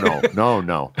 no. Oh,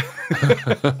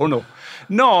 no.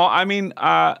 No, I mean,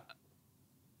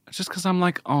 just because I'm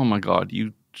like, oh my God,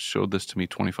 you showed this to me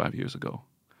 25 years ago.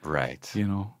 Right. You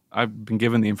know, I've been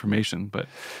given the information, but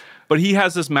he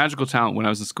has this magical talent. When I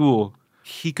was in school,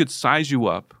 he could size you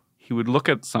up. He would look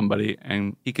at somebody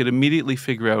and he could immediately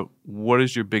figure out what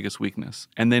is your biggest weakness.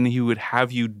 And then he would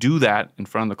have you do that in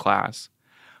front of the class,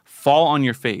 fall on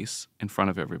your face in front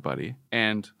of everybody,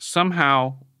 and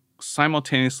somehow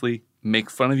simultaneously make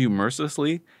fun of you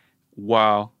mercilessly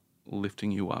while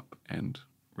lifting you up and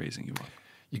raising you up.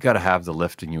 You got to have the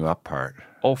lifting you up part.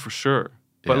 Oh, for sure.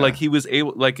 But Yeah. like he was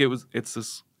able, like it's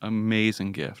this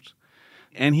amazing gift.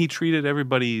 And he treated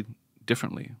everybody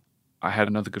differently. I had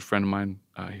another good friend of mine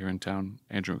here in town,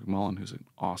 Andrew McMullen, who's an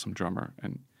awesome drummer.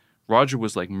 And Roger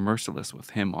was like merciless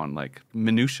with him on like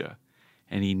minutia.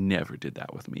 And he never did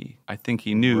that with me. I think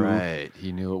he knew. Right.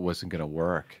 He knew it wasn't going to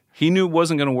work. He knew it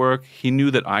wasn't going to work. He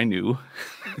knew that I knew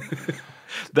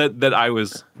that I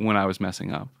was, when I was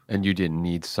messing up. And you didn't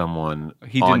need someone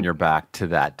He on didn't- your back to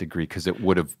that degree, because it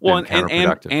would have Well, been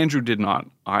counterproductive. Andrew did not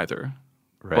either.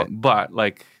 Right. But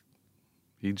like,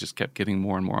 he just kept getting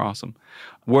more and more awesome.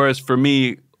 Whereas for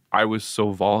me, I was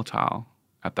so volatile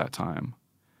at that time.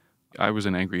 I was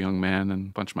an angry young man, and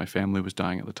a bunch of my family was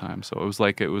dying at the time. So it was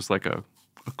like a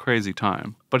crazy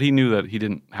time. But he knew that he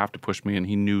didn't have to push me, and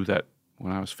he knew that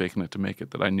when I was faking it to make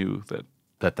it, that I knew that.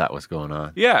 that was going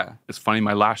on. Yeah, it's funny.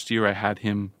 My last year, I had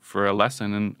him for a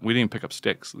lesson, and we didn't pick up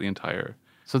sticks the entire.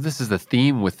 So this is the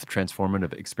theme with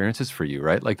transformative experiences for you,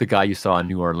 right? Like the guy you saw in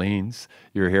New Orleans,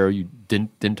 you're here, you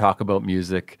didn't talk about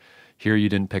music. Here you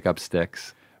didn't pick up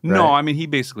sticks. Right? No, I mean, he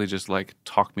basically just like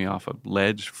talked me off a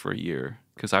ledge for a year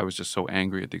because I was just so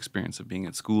angry at the experience of being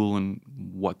at school and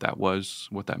what that was,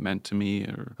 what that meant to me.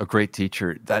 A great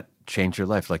teacher, that changed your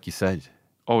life, like you said.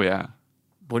 Oh, yeah.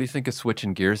 What do you think of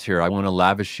switching gears here? I want to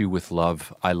lavish you with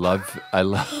love.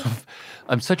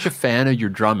 I'm such a fan of your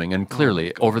drumming. And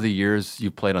clearly, over the years,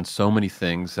 you've played on so many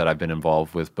things that I've been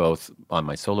involved with, both on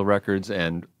my solo records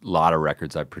and a lot of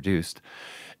records I've produced.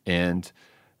 And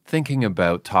thinking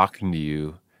about talking to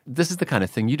you, this is the kind of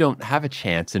thing you don't have a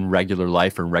chance in regular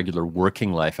life or regular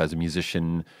working life as a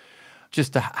musician,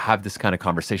 just to have this kind of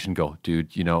conversation. Go,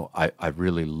 dude, you know, I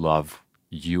really love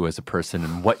you as a person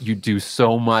and what you do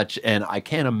so much. And I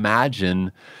can't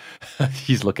imagine,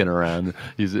 he's looking around,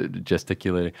 he's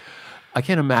gesticulating. I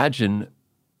can't imagine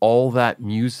all that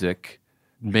music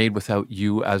made without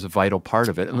you as a vital part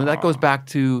of it. And that goes back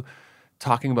to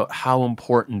talking about how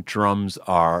important drums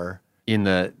are in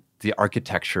the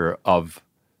architecture of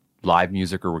live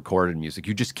music or recorded music.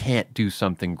 You just can't do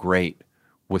something great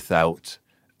without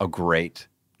a great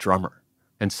drummer.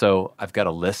 And so I've got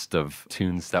a list of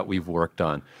tunes that we've worked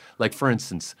on. Like, for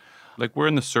instance, Like, we're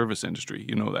in the service industry,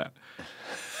 you know that.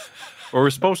 Or we're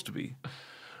supposed to be.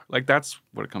 Like, that's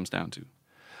what it comes down to.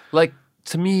 like,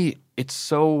 to me, it's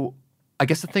so, I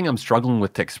guess the thing I'm struggling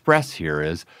with to express here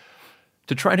is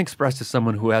to try and express to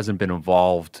someone who hasn't been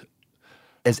involved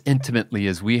as intimately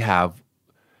as we have.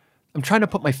 I'm trying to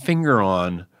put my finger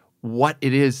on what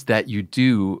it is that you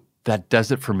do that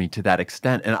does it for me to that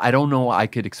extent. And I don't know I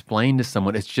could explain to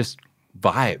someone. It's just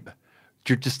vibe.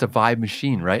 You're just a vibe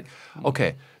machine, right?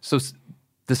 Okay, so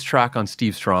this track on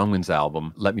Steve Strongman's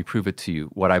album, Let Me Prove It to You,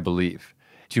 What I Believe.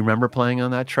 Do you remember playing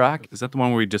on that track? Is that the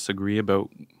one where we disagree about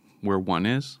where one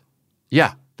is?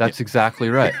 Yeah, that's exactly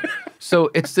right. So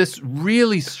it's this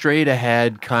really straight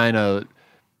ahead kind of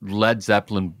Led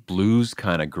Zeppelin blues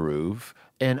kind of groove.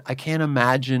 And I can't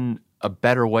imagine a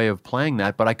better way of playing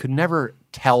that, but I could never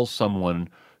tell someone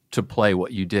to play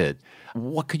what you did.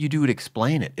 What could you do to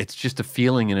explain it? It's just a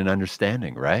feeling and an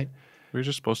understanding, right? We're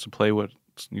just supposed to play what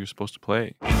you're supposed to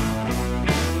play.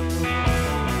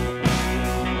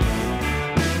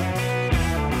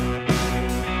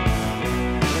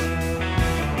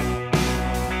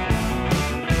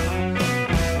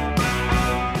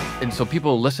 And so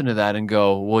people listen to that and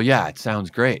go, well, yeah, it sounds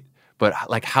great. But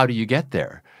like, how do you get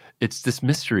there? It's this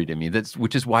mystery to me,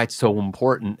 which is why it's so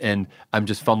important. And I'm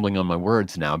just fumbling on my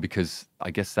words now, because I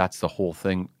guess that's the whole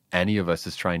thing any of us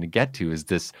is trying to get to, is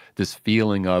this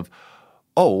feeling of,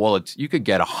 oh, well, you could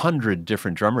get 100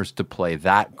 different drummers to play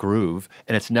that groove,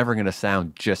 and it's never going to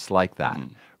sound just like that,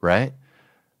 right?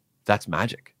 That's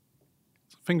magic.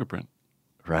 It's a fingerprint.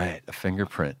 Right, a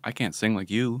fingerprint. I can't sing like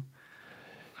you.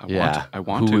 I Who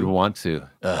want to. would want to?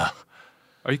 Ugh.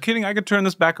 Are you kidding? I could turn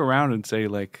this back around and say,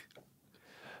 like,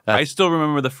 I still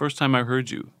remember the first time I heard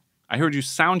you. I heard you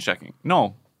sound checking.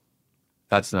 No.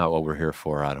 That's not what we're here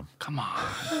for, Adam. Come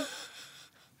on.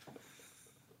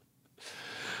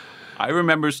 I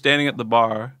remember standing at the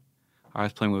bar. I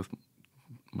was playing with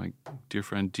my dear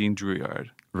friend Dean Drouillard.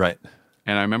 Right.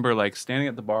 And I remember, like, standing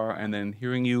at the bar and then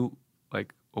hearing you,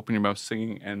 like, open your mouth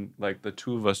singing and, like, the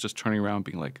two of us just turning around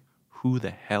being like, who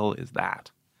the hell is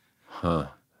that? Huh.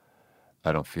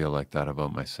 I don't feel like that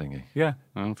about my singing. Yeah.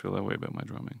 I don't feel that way about my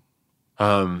drumming.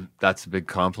 That's a big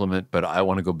compliment, but I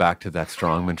want to go back to that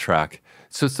Strongman track.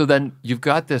 So then you've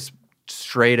got this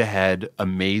straight ahead,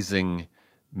 amazing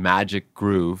magic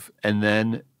groove. And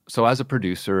then, so as a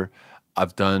producer,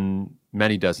 I've done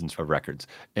many dozens of records.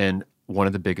 And one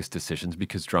of the biggest decisions,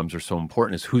 because drums are so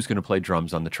important, is who's going to play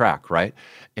drums on the track, right?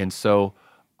 And so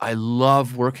I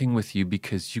love working with you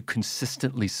because you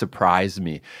consistently surprise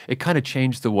me. It kind of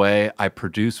changed the way I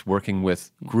produce working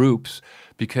with groups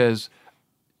because,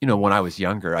 you know, when I was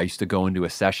younger, I used to go into a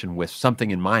session with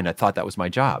something in mind. I thought that was my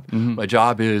job. Mm-hmm. My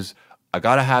job is I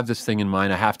got to have this thing in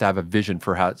mind. I have to have a vision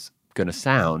for how it's going to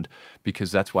sound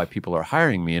because that's why people are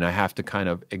hiring me, and I have to kind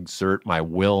of exert my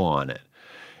will on it.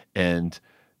 And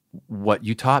what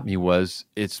you taught me was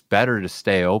it's better to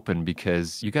stay open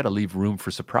because you got to leave room for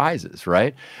surprises,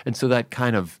 right? And so that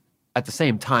kind of, at the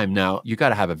same time, now you got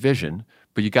to have a vision,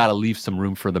 but you got to leave some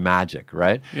room for the magic,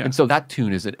 right? Yeah. And so that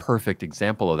tune is a perfect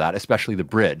example of that, especially the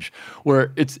bridge,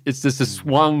 where it's just a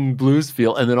swung blues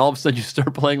feel, and then all of a sudden you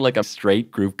start playing like a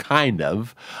straight groove, kind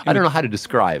of. I don't know how to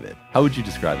describe it. How would you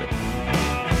describe it?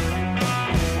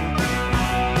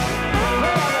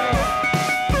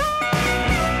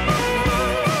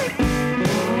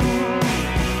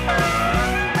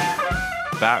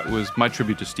 That was my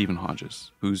tribute to Stephen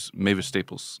Hodges, who's Mavis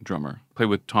Staples' drummer. Played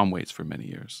with Tom Waits for many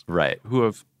years. Right. Who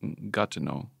I've got to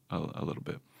know a little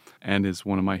bit, and is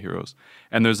one of my heroes.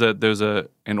 And there's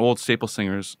an old Staples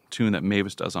Singers tune that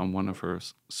Mavis does on one of her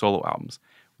solo albums,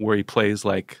 where he plays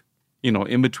like, you know,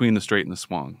 in between the straight and the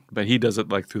swung, but he does it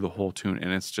like through the whole tune,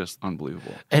 and it's just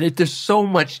unbelievable. And there's so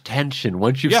much tension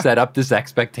once you've set up this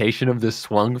expectation of this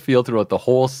swung feel throughout the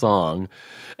whole song,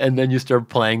 and then you start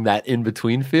playing that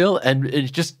in-between feel, and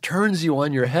it just turns you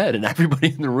on your head, and everybody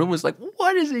in the room was like,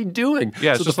 what is he doing?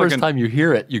 Yeah, so the first time you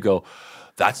hear it, you go,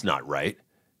 that's not right.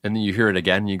 And then you hear it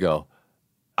again, and you go,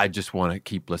 I just want to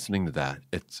keep listening to that.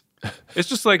 It's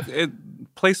just like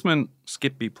placement,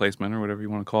 skip beat placement, or whatever you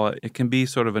want to call it. It can be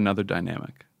sort of another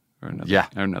dynamic or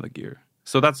another gear.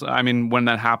 So that's, I mean, when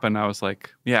that happened, I was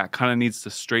like, yeah, it kind of needs to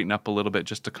straighten up a little bit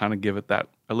just to kind of give it that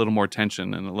a little more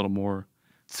tension and a little more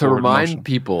to remind motion.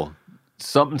 People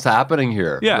something's happening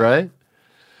here, right?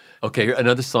 Okay,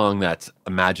 another song that's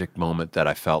a magic moment that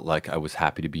I felt like I was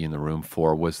happy to be in the room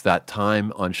for was that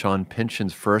time on Sean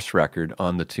Pynchon's first record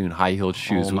on the tune High Heeled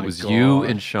Shoes. Oh It was you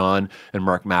and Sean and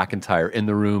Mark McIntyre in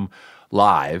the room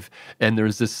live. And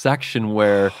there's this section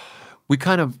where we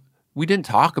didn't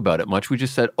talk about it much. We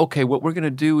just said, okay, what we're going to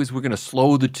do is we're going to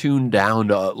slow the tune down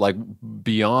to like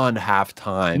beyond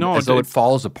halftime as though it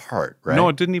falls apart, right? No,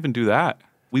 it didn't even do that.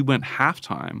 We went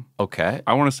halftime. Okay.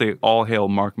 I want to say all hail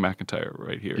Mark McIntyre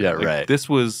right here. Yeah, right.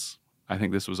 I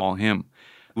think this was all him.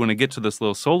 When I get to this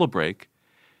little solo break,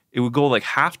 it would go like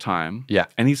halftime. Yeah.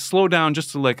 And he'd slow down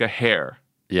just to like a hair.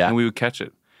 Yeah. And we would catch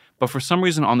it. But for some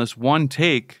reason on this one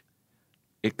take,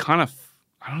 it kind of,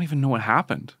 I don't even know what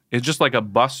happened. It's just like a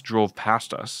bus drove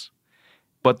past us.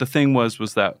 But the thing was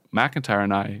that McIntyre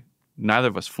and I, neither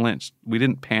of us flinched. We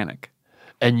didn't panic.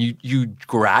 And you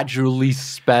gradually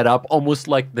sped up, almost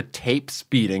like the tape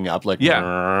speeding up. Like,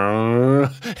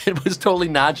 it was totally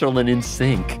natural and in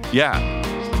sync. Yeah.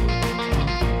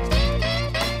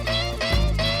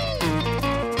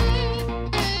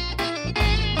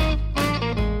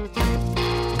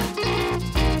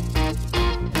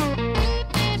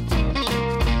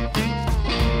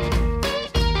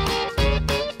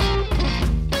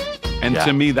 And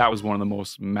to me, that was one of the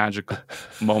most magical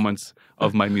moments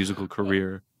of my musical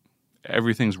career.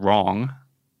 Everything's wrong,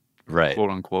 right, quote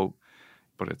unquote,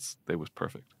 but it was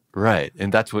perfect. Right,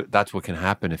 and that's what can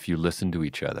happen if you listen to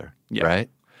each other, right?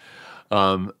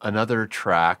 Another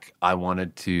track I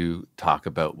wanted to talk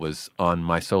about was on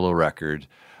my solo record,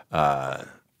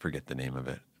 forget the name of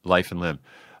it, Life and Limb,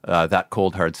 that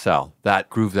Cold Hard Sell, that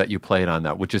groove that you played on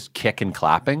that, which is kick and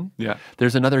clapping. Yeah.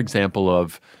 There's another example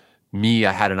of me,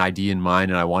 I had an idea in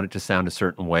mind and I wanted to sound a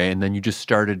certain way, and then you just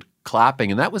started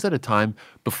clapping. And that was at a time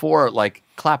before, like,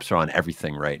 claps are on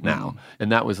everything right now.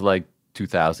 And that was like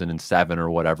 2007 or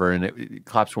whatever, and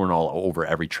claps weren't all over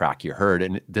every track you heard.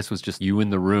 And this was just you in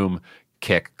the room,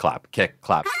 kick, clap, kick,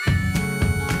 clap.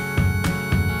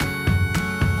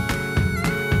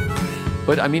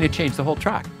 But I mean, it changed the whole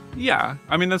track. Yeah,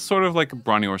 I mean that's sort of like a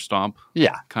Bronny or Stomp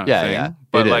kind of thing. Yeah.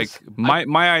 But like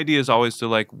my idea is always to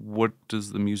like, what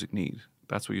does the music need?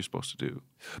 That's what you're supposed to do.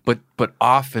 But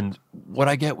often what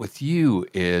I get with you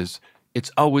is it's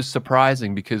always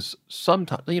surprising because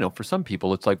sometimes, for some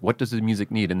people it's like, what does the music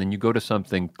need? And then you go to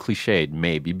something cliched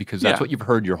maybe because that's what you've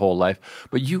heard your whole life.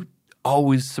 But you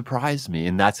always surprise me,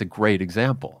 and that's a great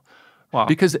example. Wow.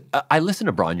 Because I listen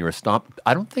to Bronny or Stomp.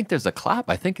 I don't think there's a clap.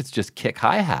 I think it's just kick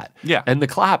hi-hat. Yeah. And the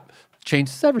clap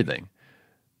changes everything.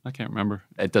 I can't remember.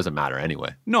 It doesn't matter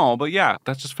anyway. No, but yeah,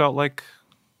 that just felt like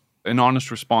an honest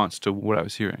response to what I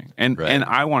was hearing. And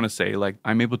I want to say, like,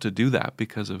 I'm able to do that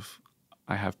because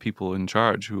I have people in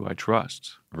charge who I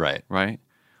trust. Right. Right?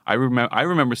 I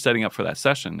remember setting up for that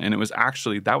session, and it was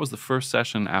actually, that was the first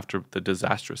session after the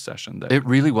disastrous session. It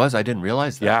really was. I didn't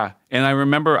realize that. Yeah. And I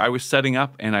remember I was setting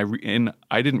up, and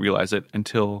I didn't realize it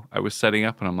until I was setting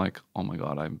up, and I'm like, oh my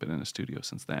God, I haven't been in a studio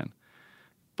since then.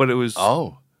 But it was...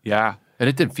 Oh. Yeah. And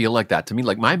it didn't feel like that to me.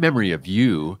 Like my memory of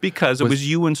you... Because it was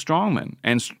you and Strongman.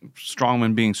 And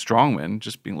Strongman being Strongman,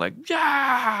 just being like,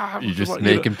 yeah! You're just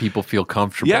making people feel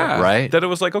comfortable, right? That it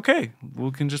was like, okay,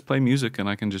 we can just play music and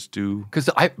I can just do...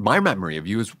 Because my memory of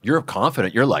you is you're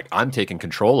confident. You're like, I'm taking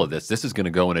control of this. This is going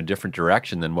to go in a different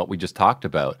direction than what we just talked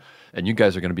about. And you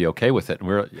guys are going to be okay with it. And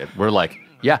we're like,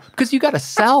 yeah. Because you got to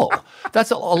sell. That's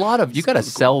a lot of... You got to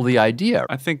sell the idea.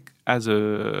 I think as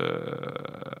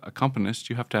a accompanist,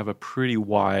 you have to have a pretty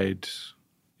wide...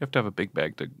 You have to have a big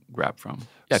bag to grab from.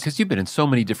 Yeah, because you've been in so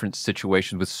many different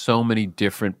situations with so many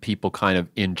different people kind of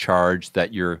in charge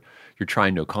that you're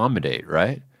trying to accommodate,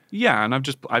 right? Yeah, and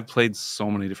I've played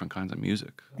so many different kinds of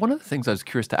music. One of the things I was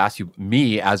curious to ask you,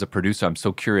 me as a producer, I'm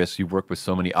so curious. You've worked with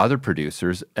so many other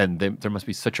producers, and there must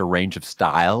be such a range of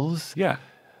styles. Yeah.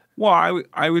 Well,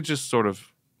 I would just sort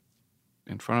of,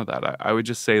 in front of that, I would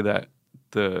just say that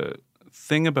the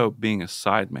thing about being a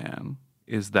sideman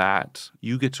is that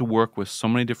you get to work with so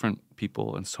many different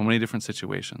people in so many different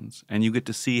situations, and you get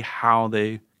to see how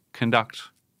they conduct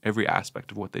every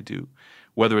aspect of what they do,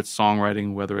 whether it's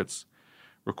songwriting, whether it's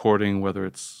recording, whether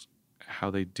it's how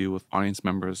they deal with audience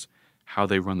members, how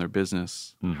they run their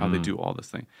business, how they do all this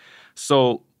thing.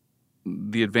 So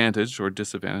the advantage or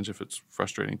disadvantage, if it's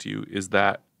frustrating to you, is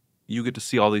that you get to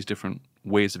see all these different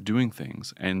ways of doing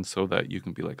things, and so that you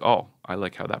can be like, oh, I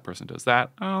like how that person does that.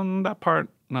 That part,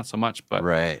 not so much, but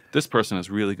this person is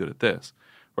really good at this,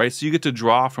 right? So you get to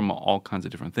draw from all kinds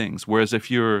of different things. Whereas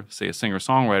if you're, say, a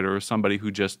singer-songwriter or somebody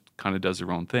who just kind of does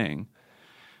their own thing,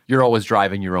 you're always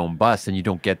driving your own bus, and you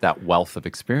don't get that wealth of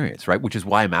experience, right? Which is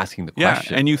why I'm asking the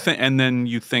question. Yeah, and then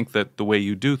you think that the way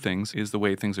you do things is the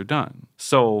way things are done.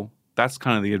 So that's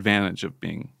kind of the advantage of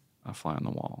being a fly on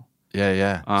the wall.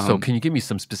 Yeah. So can you give me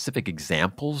some specific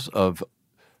examples of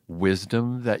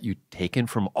wisdom that you've taken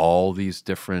from all these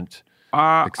different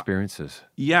experiences?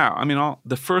 Yeah. I mean,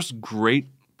 the first great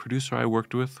producer I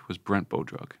worked with was Brent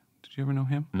Bodrug. Did you ever know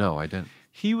him? No, I didn't.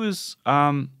 He was,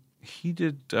 he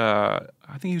did, I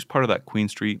think he was part of that Queen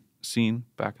Street scene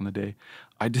back in the day.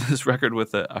 I did this record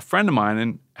with a friend of mine,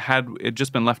 and had it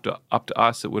just been left up to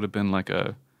us, it would have been like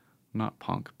a, not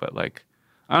punk, but like,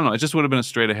 I don't know, it just would have been a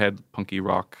straight ahead punky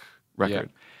rock record.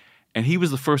 Yeah. And he was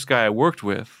the first guy I worked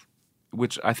with,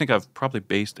 which I think I've probably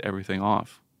based everything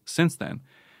off since then.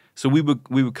 So we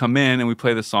would come in and we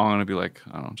play the song, and it'd be like,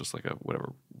 I don't know, just like a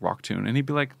whatever rock tune. And he'd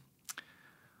be like,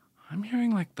 I'm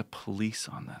hearing like the Police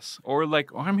on this. Or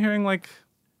I'm hearing like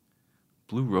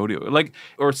Blue Rodeo, like,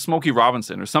 or Smokey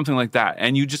Robinson or something like that.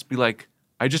 And you just be like,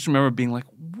 I just remember being like,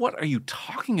 what are you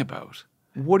talking about?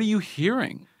 What are you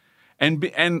hearing? And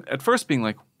at first being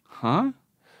like, huh?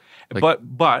 But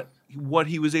what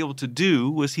he was able to do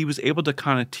was he was able to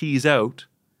kind of tease out,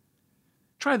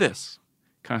 try this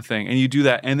kind of thing. And you do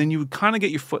that, and then you would kind of get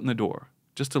your foot in the door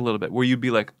just a little bit, where you'd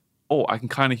be like, oh, I can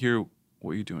kind of hear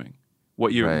what you're doing,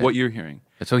 what you're hearing.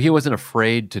 And so he wasn't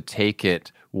afraid to take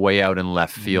it way out in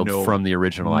left field from the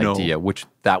original idea, which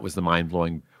that was the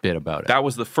mind-blowing bit about it. That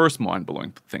was the first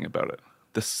mind-blowing thing about it.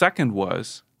 The second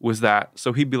was that,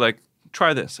 so he'd be like,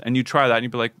 try this, and you try that, and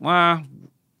you'd be like, well,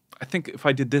 I think if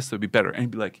I did this, it would be better. And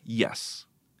he'd be like, yes.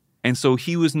 And so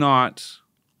he was not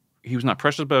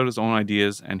precious about his own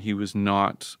ideas, and he was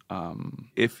not,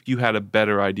 if you had a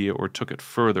better idea or took it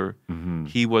further,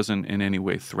 he wasn't in any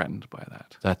way threatened by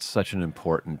that. That's such an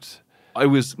important... It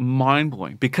was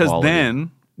mind-blowing, because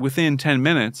then, within 10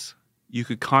 minutes, you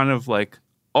could kind of like,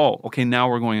 oh, okay, now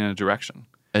we're going in a direction.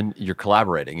 And you're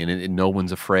collaborating, and no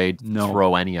one's afraid to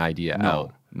throw any idea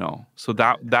out. No. So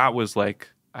that was like,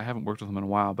 I haven't worked with him in a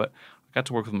while, but I got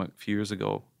to work with him a few years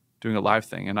ago doing a live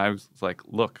thing. And I was like,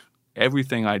 look,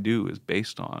 everything I do is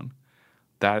based on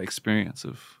that experience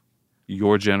of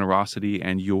your generosity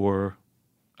and your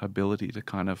ability to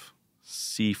kind of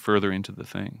see further into the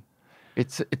thing.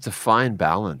 It's a fine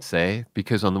balance, eh?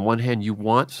 Because on the one hand, you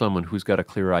want someone who's got a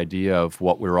clear idea of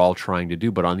what we're all trying to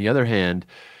do. But on the other hand,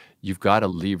 you've got to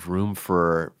leave room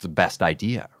for the best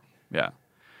idea. Yeah.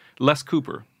 Les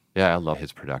Cooper. Yeah, I love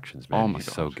his productions, man. Oh my He's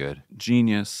gosh. so good.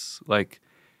 Genius. Like,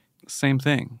 same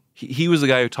thing. He was the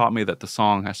guy who taught me that the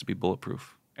song has to be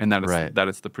bulletproof and that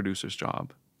it's the producer's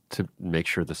job. To make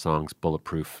sure the song's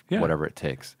bulletproof, whatever it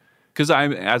takes. Because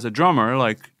as a drummer,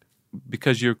 like,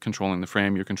 because you're controlling the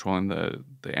frame, you're controlling the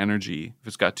energy. If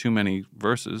it's got too many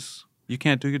verses, you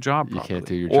can't do your job properly. You can't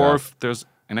do your job. Or if there's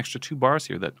an extra 2 bars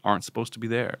here that aren't supposed to be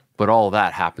there. But all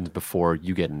that happens before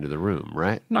you get into the room,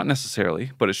 right? Not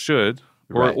necessarily, but it should.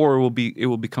 Right. Or it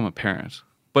will become apparent.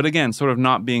 But again, sort of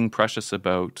not being precious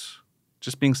about,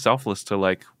 just being selfless to,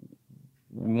 like,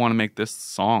 we want to make this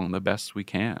song the best we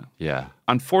can. Yeah.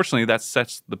 Unfortunately, that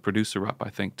sets the producer up, I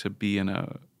think, to be in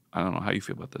a, I don't know how you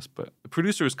feel about this, but the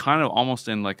producer is kind of almost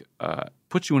in like,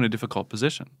 puts you in a difficult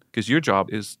position because your job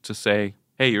is to say,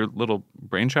 hey, your little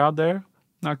brainchild there,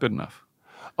 not good enough.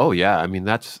 Oh, yeah. I mean,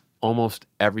 that's almost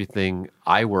everything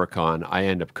I work on, I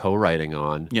end up co-writing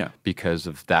on because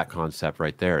of that concept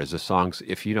right there. Is the songs,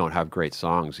 if you don't have great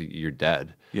songs, you're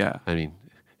dead. Yeah. I mean,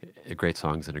 a great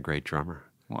song's and a great drummer.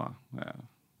 Well, yeah.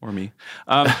 Or me.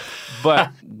 But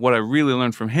what I really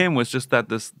learned from him was just that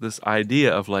this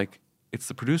idea of like, it's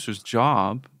the producer's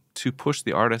job to push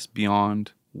the artist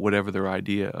beyond whatever their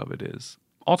idea of it is.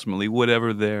 Ultimately,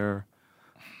 whatever the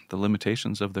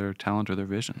limitations of their talent or their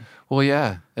vision. Well,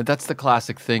 yeah. And that's the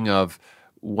classic thing of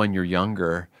when you're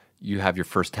younger, you have your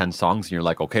first 10 songs and you're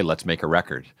like, okay, let's make a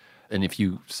record. And if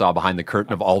you saw behind the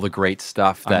curtain of all the great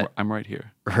stuff that... I'm right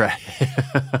here. Right.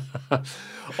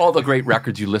 All the great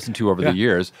records you listened to over the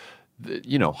years,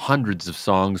 hundreds of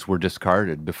songs were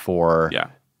discarded before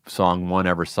song one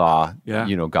ever saw,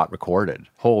 got recorded.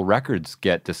 Whole records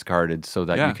get discarded so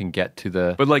that you can get to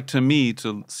the... But like to me,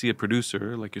 to see a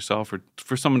producer like yourself, or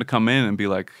for someone to come in and be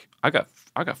like, I got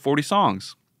 40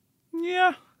 songs.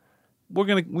 Yeah.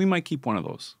 We might keep one of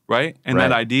those, right? And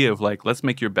that idea of like, let's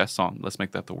make your best song. Let's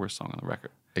make that the worst song on the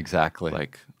record. Exactly.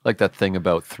 Like that thing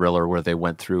about Thriller where they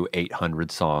went through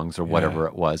 800 songs or whatever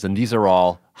it was. And these are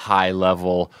all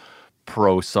high-level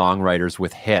pro songwriters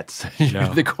with hits.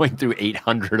 They're going through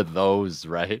 800 of those,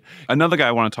 right? Another guy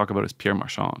I want to talk about is Pierre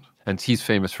Marchand. And he's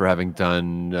famous for having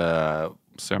done...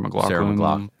 Sarah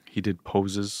McLachlan. He did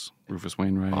Poses, Rufus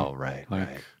Wainwright. Oh, right.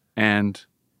 And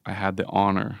I had the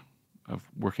honor of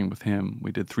working with him.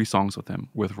 We did 3 songs with him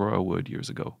with Royal Wood years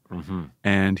ago. Mm-hmm.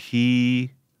 And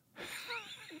he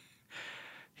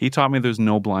taught me there's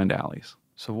no blind alleys.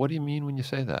 So what do you mean when you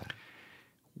say that?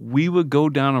 We would go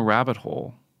down a rabbit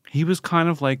hole. He was kind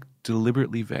of like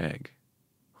deliberately vague.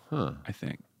 I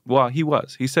think. Well, he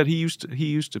was. He said he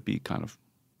used to be kind of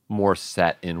more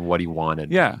set in what he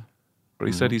wanted. Yeah. But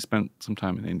he said he spent some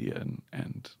time in India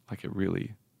and like it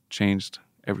really changed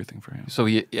everything for him. So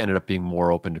he ended up being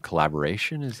more open to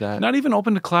collaboration? Is that... Not even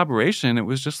open to collaboration. It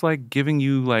was just like giving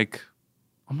you like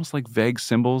almost like vague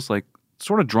symbols, like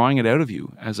sort of drawing it out of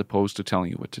you as opposed to telling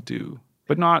you what to do.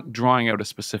 But not drawing out a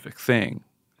specific thing,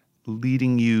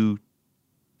 leading you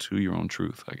to your own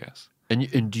truth, I guess.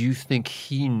 And do you think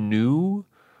he knew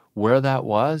where that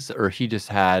was, or he just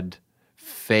had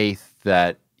faith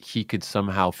that he could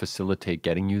somehow facilitate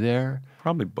getting you there?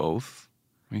 Probably both.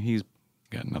 I mean, he's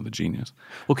got another genius.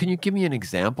 Well, can you give me an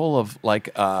example of like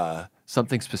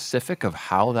something specific of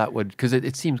how that would, because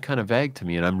it seems kind of vague to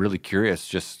me and I'm really curious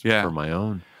just for my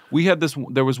own. We had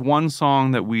there was one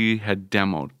song that we had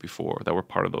demoed before that were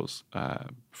part of those,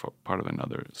 part of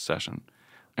another session.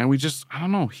 And we just, I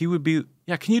don't know, he would be,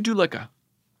 can you do like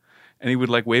and he would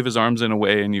like wave his arms in a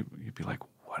way and you'd be like,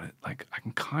 what, like I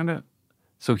can kind of.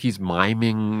 So he's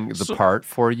miming the part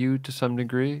for you to some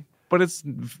degree? But it's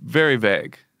very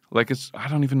vague. Like I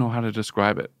don't even know how to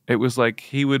describe it. It was like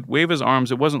he would wave his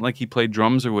arms. It wasn't like he played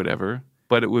drums or whatever,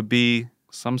 but it would be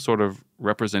some sort of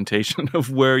representation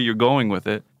of where you're going with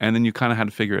it. And then you kind of had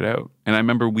to figure it out. And I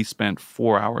remember we spent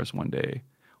 4 hours one day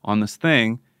on this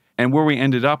thing. And where we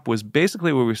ended up was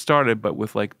basically where we started, but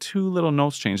with like 2 little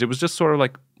notes changed. It was just sort of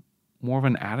like more of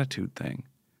an attitude thing.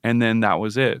 And then that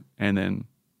was it. And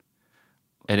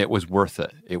it was worth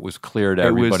it. It was clear to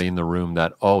everybody in the room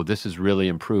that, oh, this is really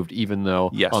improved, even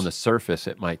though on the surface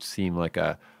it might seem like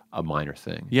a minor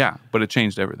thing. Yeah, but it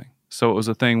changed everything. So it was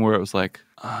a thing where it was like,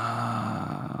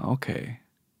 okay.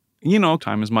 You know,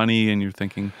 time is money and you're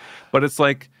thinking, but it's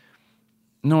like,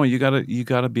 no, you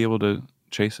gotta be able to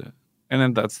chase it. And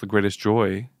then that's the greatest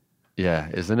joy. Yeah,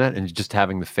 isn't it? And just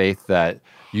having the faith that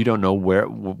you don't know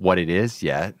what it is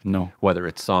yet. No. Whether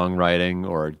it's songwriting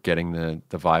or getting the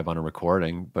vibe on a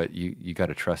recording, but you got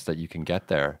to trust that you can get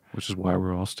there. Which is why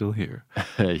we're all still here.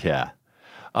 Yeah.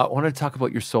 I want to talk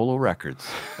about your solo records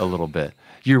a little bit.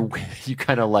 You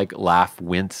kind of like laugh,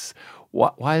 wince.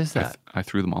 Why is that? I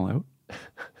threw them all out.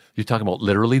 You're talking about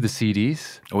literally the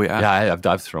CDs? Oh, yeah. Yeah,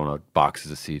 I've thrown out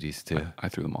boxes of CDs too. I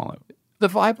threw them all out. The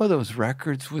vibe of those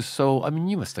records was so, I mean,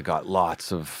 you must have got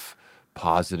lots of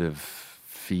positive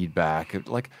feedback.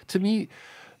 Like, to me,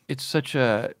 it's such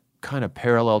a kind of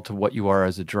parallel to what you are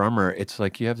as a drummer. It's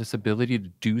like you have this ability to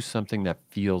do something that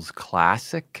feels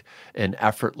classic and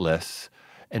effortless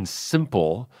and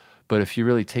simple, but if you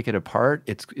really take it apart,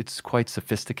 it's quite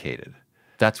sophisticated.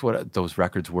 That's what those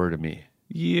records were to me.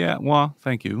 Yeah, well,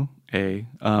 thank you. It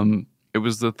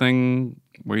was the thing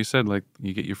where you said, like,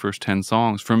 you get your first 10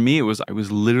 songs. For me, I was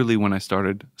literally when I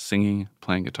started singing,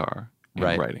 playing guitar, and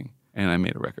writing, and I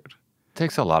made a record.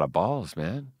 Takes a lot of balls,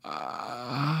 man.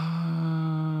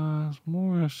 It's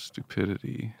more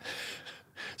stupidity.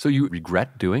 So you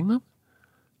regret doing them?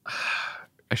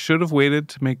 I should have waited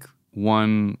to make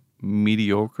one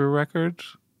record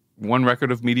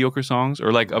of mediocre songs,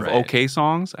 or like of okay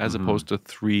songs, as opposed to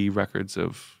 3 records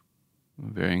of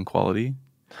varying quality.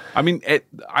 I mean,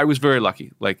 I was very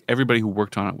lucky. Like, everybody who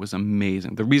worked on it was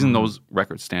amazing. The reason those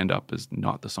records stand up is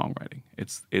not the songwriting.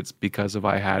 It's because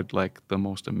I had like the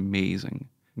most amazing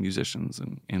musicians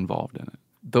involved in it.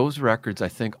 Those records, I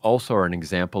think, also are an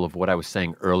example of what I was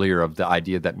saying earlier, of the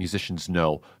idea that musicians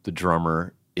know the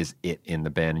drummer is it in the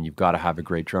band, and you've got to have a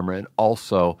great drummer. And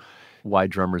also, why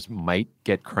drummers might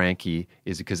get cranky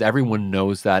is because everyone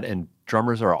knows that, and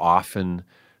drummers are often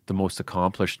the most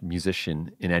accomplished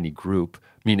musician in any group,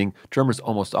 meaning drummers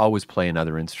almost always play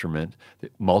another instrument,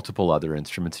 multiple other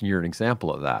instruments, and you're an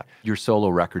example of that. Your solo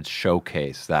records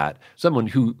showcase that. Someone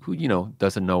who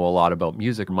doesn't know a lot about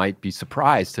music might be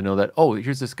surprised to know that, oh,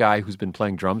 here's this guy who's been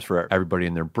playing drums for everybody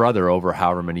and their brother over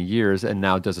however many years, and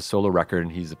now does a solo record,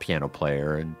 and he's a piano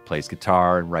player and plays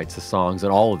guitar and writes the songs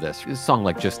and all of this. A song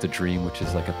like Just a Dream, which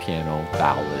is like a piano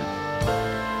ballad.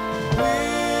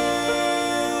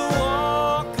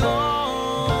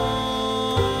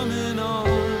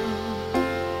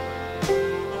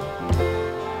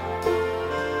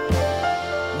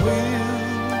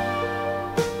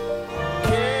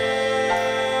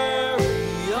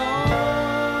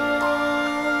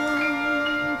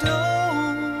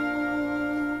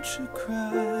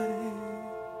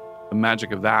 The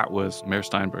magic of that was Mayer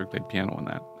Steinberg played piano on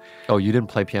that. Oh, you didn't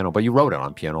play piano, but you wrote it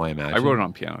on piano, I imagine. I wrote it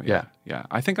on piano, yeah.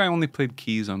 I think I only played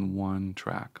keys on one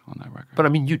track on that record. But I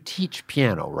mean, you teach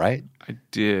piano, right? I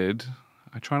did.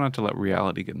 I try not to let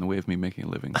reality get in the way of me making a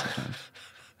living sometimes.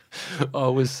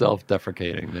 Always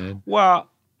self-deprecating, man. Well,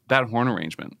 that horn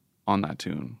arrangement on that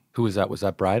tune. Who was that? Was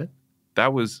that Bryden?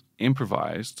 That was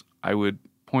improvised. I would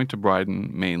point to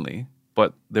Bryden mainly,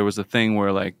 but there was a thing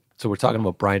where, like... So we're talking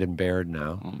about Bryden Baird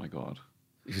now. Oh my God.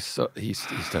 He's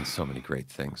done so many great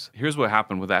things. Here's what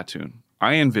happened with that tune.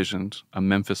 I envisioned a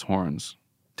Memphis horns,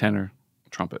 tenor,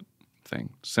 trumpet thing.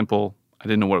 Simple. I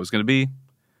didn't know what it was going to be.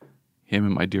 Him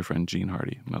and my dear friend Gene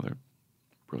Hardy, another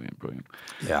brilliant.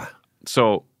 Yeah.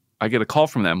 So I get a call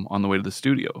from them on the way to the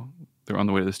studio. They're on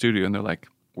the way to the studio, and they're like,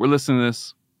 we're listening to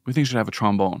this. We think you should have a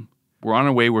trombone. We're on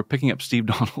our way. We're picking up Steve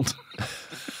Donald.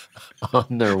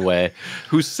 On their way.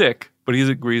 Who's sick, but he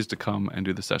agrees to come and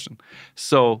do the session.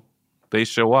 So they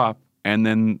show up, and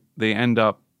then they end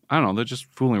up, I don't know, they're just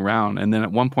fooling around. And then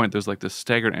at one point, there's like this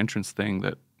staggered entrance thing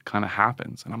that kind of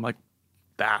happens. And I'm like,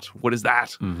 what is that?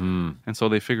 Mm-hmm. And so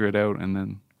they figure it out, and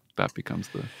then that becomes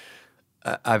the...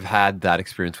 I've had that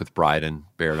experience with Bryden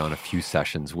Baird on a few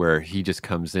sessions where he just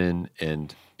comes in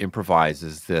and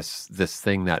improvises this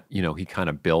thing that, he kind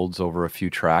of builds over a few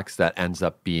tracks that ends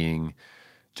up being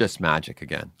just magic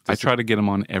again. I try to get him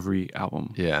on every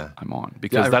album I'm on,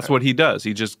 because that's what he does.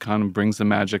 He just kind of brings the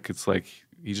magic. It's like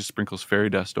he just sprinkles fairy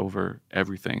dust over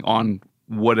everything on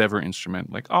whatever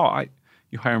instrument. Like,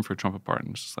 you hire him for a trumpet part, and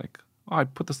it's just like, I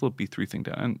put this little B3 thing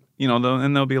down, and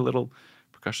and there'll be a little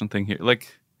percussion thing here.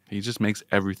 Like, he just makes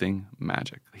everything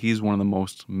magic. He's one of the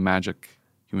most magic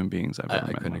human beings I've ever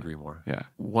met. I couldn't agree more. Yeah.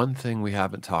 One thing we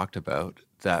haven't talked about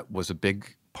that was a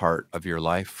big part of your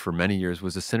life for many years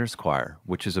was the Sinners Choir,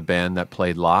 which is a band that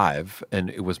played live, and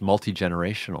it was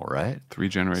multi-generational, right? 3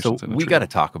 generations. So we got to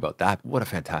talk about that. What a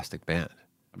fantastic band.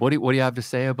 What do you have to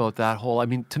say about that whole? I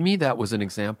mean, to me, that was an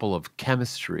example of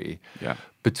chemistry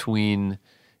between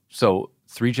So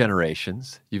 3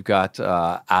 generations. You've got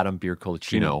Adam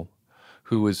Biercolicino,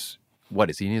 who was, what,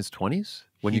 is he in his 20s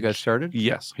when you guys started?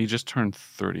 Yes, he just turned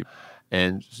 30.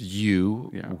 And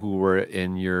you, who were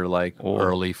in your like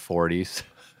early 40s.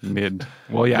 Mid.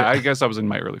 Well, yeah, I guess I was in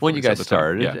my early 40s when you guys at the time.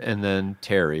 started, Yeah. and then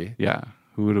Terry. Yeah,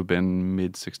 who would have been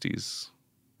mid 60s,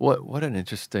 What an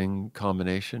interesting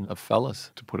combination of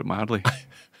fellas. to put it mildly.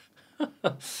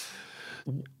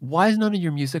 Why is none of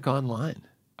your music online?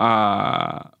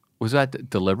 Was that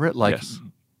deliberate? Like, Yes.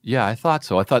 Yeah, I thought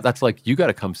so. I thought that's like, you got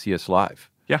to come see us live.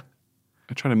 Yeah.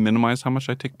 I try to minimize how much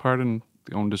I take part in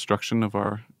the own destruction of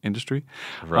our industry.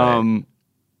 Right.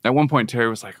 At one point, Terry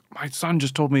was like, my son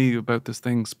just told me about this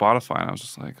thing, Spotify. And I was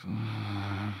just like,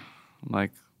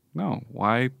 no,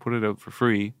 why put it out for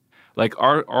free? Like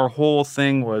our whole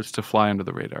thing was to fly under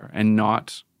the radar and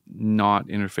not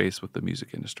interface with the music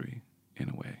industry in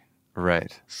a way.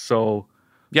 Right. So,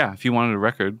 yeah, if you wanted a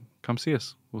record, come see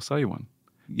us. We'll sell you one.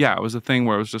 Yeah, it was a thing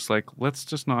where it was just like, let's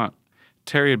just not.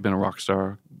 Terry had been a rock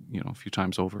star, a few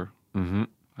times over. Mm-hmm.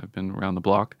 I've been around the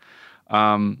block.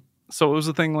 So it was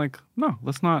a thing like, no,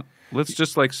 let's not. Let's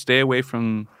just like stay away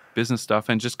from business stuff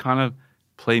and just kind of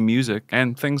play music,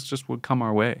 and things just would come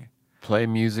our way. Play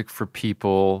music for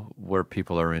people where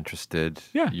people are interested.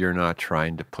 Yeah. You're not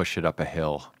trying to push it up a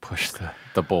hill, push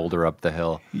the boulder up the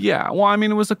hill. Yeah, well, I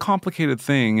mean, it was a complicated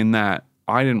thing in that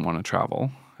I didn't want to travel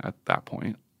at that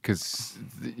point. Because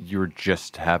you were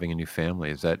just having a new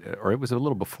family. Is that, or it was a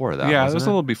little before that? Yeah, it wasn't was a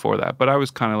little before that, but I was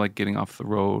kind of like getting off the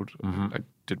road. Mm-hmm. I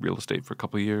did real estate for a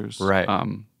couple of years. Right.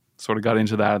 Sort of got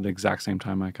into that at the exact same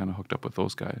time I kind of hooked up with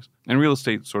those guys. And real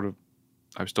estate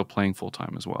I was still playing full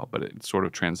time as well, but it sort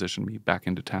of transitioned me back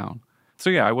into town.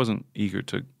 So yeah, I wasn't eager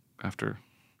to, after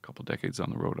a couple of decades on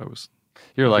the road,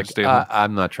 You're like, stay home.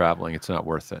 I'm not traveling. It's not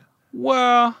worth it.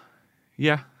 Well,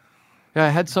 yeah. Yeah, I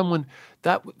had someone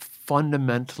that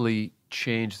fundamentally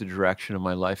changed the direction of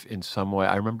my life in some way.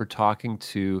 I remember talking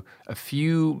to a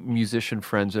few musician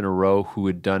friends in a row who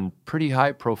had done pretty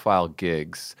high-profile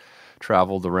gigs,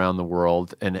 traveled around the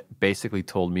world, and basically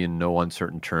told me in no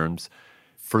uncertain terms,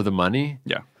 for the money,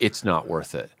 it's not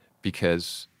worth it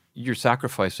because you're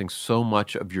sacrificing so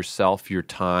much of yourself, your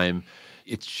time.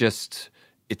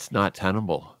 It's not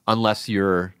tenable unless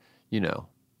you're,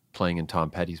 playing in Tom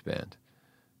Petty's band.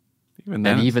 Even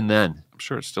then, I'm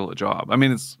sure it's still a job. I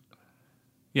mean,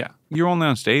 you're only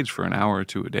on stage for an hour or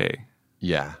two a day.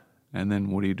 Yeah. And then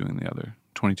what are you doing the other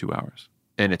 22 hours?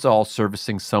 And it's all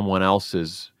servicing someone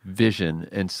else's vision.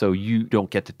 And so you don't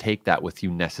get to take that with you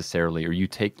necessarily, or you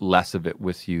take less of it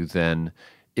with you than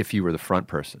if you were the front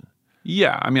person.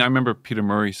 Yeah. I mean, I remember Peter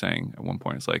Murray saying at one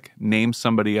point, it's like, name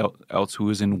somebody else who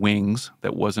was in Wings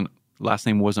that last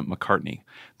name wasn't McCartney.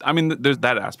 I mean, there's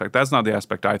that aspect. That's not the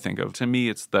aspect I think of. To me,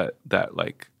 it's that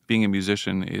like being a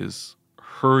musician is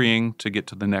hurrying to get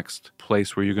to the next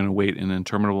place where you're going to wait an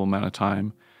interminable amount of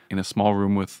time in a small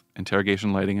room with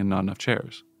interrogation lighting and not enough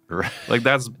chairs. Right. Like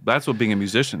that's what being a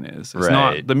musician is. It's right.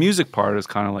 not the music part is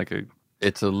kind of like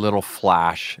it's a little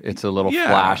flash. It's a little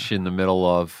flash in the middle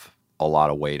of a lot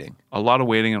of waiting. A lot of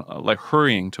waiting and like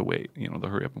hurrying to wait, the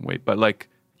hurry up and wait. But like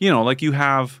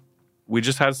we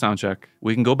just had a sound check.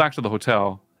 We can go back to the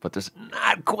hotel. But there's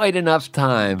not quite enough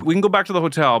time. We can go back to the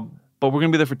hotel, but we're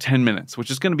going to be there for 10 minutes,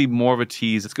 which is going to be more of a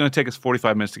tease. It's going to take us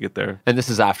 45 minutes to get there. And this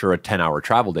is after a 10-hour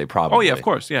travel day, probably. Oh, yeah, of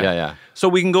course. Yeah. Yeah. So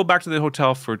we can go back to the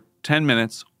hotel for 10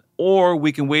 minutes, or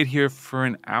we can wait here for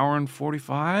an hour and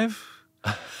 45.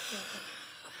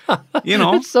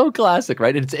 It's so classic,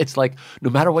 right? It's like no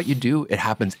matter what you do, it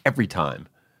happens every time.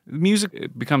 Music,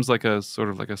 it becomes like a sort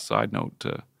of like a side note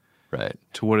to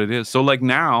what it is. So like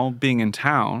now being in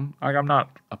town, like I'm not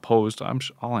opposed.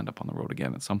 I'll end up on the road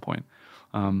again at some point.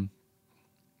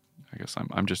 I guess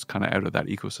I'm just kind of out of that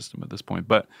ecosystem at this point.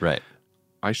 But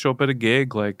I show up at a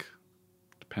gig, like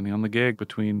depending on the gig,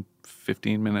 between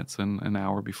 15 minutes and an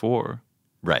hour before.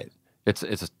 Right. It's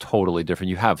a totally different.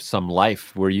 You have some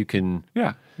life where you can.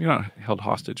 Yeah, you're not held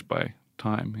hostage by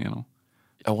time.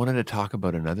 I wanted to talk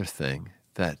about another thing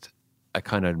that I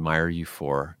kind of admire you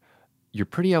for. You're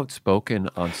pretty outspoken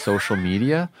on social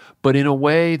media, but in a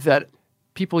way that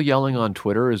people yelling on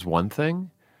Twitter is one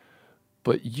thing,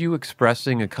 but you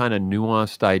expressing a kind of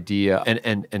nuanced idea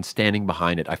and standing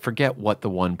behind it. I forget what the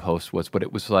one post was, but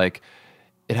it was like,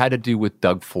 it had to do with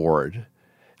Doug Ford.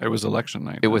 It was election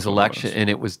night. It was election, and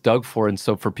it was Doug Ford. And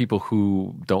so for people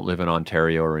who don't live in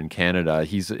Ontario or in Canada,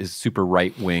 he's super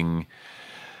right-wing,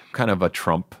 kind of a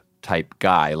Trump-type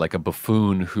guy, like a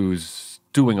buffoon who's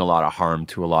doing a lot of harm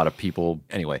to a lot of people.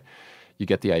 Anyway, you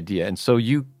get the idea. And so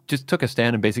you just took a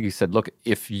stand and basically said, look,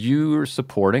 if you're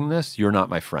supporting this, you're not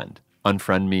my friend.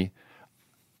 Unfriend me.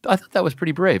 I thought that was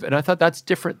pretty brave. And I thought that's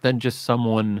different than just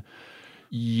someone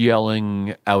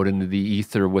yelling out into the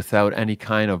ether without any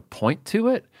kind of point to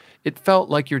it. It felt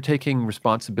like you're taking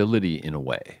responsibility in a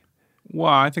way.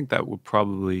 Well, I think that would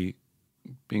probably,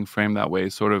 being framed that way,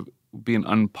 sort of be an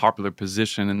unpopular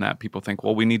position in that people think,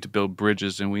 well, we need to build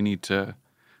bridges and we need to,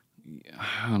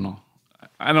 I don't know.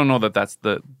 I don't know that that's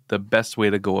the best way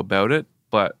to go about it,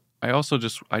 but I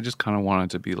just kind of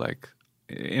wanted to be like,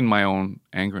 in my own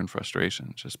anger and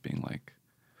frustration, just being like,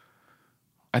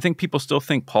 I think people still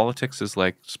think politics is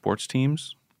like sports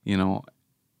teams, and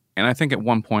I think at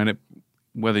one point,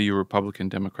 whether you're Republican,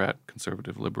 Democrat,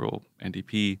 conservative, liberal,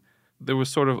 NDP, there was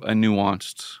sort of a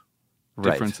nuanced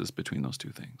differences between those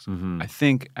two things. I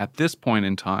think at this point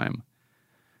in time,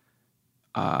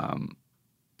 and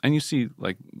you see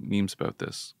like memes about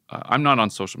this. I'm not on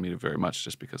social media very much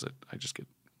just because I just get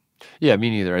Yeah, me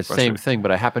neither. It's the same thing,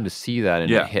 but I happened to see that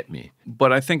and it hit me.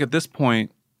 But I think at this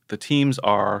point, the teams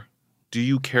are, do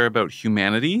you care about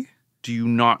humanity? Do you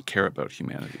not care about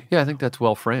humanity? Yeah, I think that's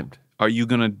well framed. Are you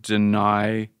going to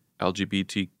deny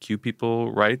LGBTQ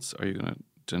people rights? Are you going to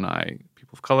deny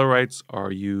people of color rights?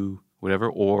 Are you whatever?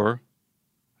 Or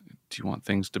do you want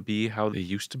things to be how they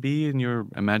used to be in your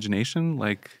imagination?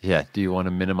 Like, yeah, do you want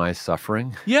to minimize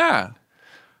suffering? Yeah.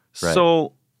 Right.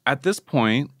 So at this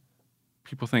point,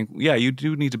 people think, yeah, you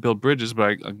do need to build bridges,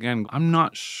 but I'm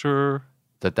not sure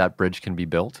that bridge can be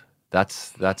built.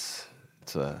 It's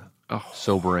a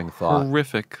sobering thought.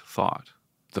 Horrific thought.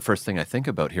 The first thing I think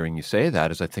about hearing you say that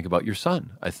is I think about your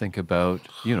son. I think about,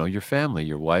 your family,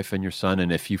 your wife and your son.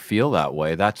 And if you feel that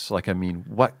way, that's like,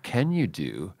 what can you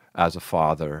do as a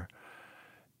father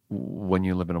when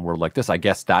you live in a world like this? I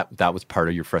guess that was part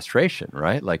of your frustration,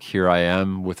 right? Like, here I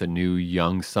am with a new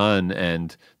young son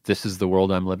and this is the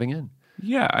world I'm living in.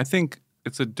 Yeah, I think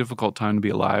it's a difficult time to be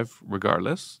alive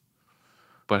regardless.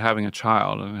 But having a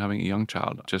child and having a young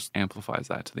child just amplifies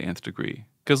that to the nth degree.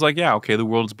 Because the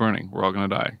world's burning. We're all going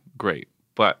to die. Great.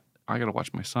 But I got to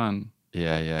watch my son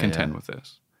contend with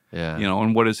this. Yeah.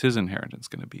 And what is his inheritance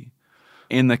going to be?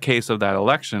 In the case of that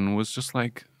election was just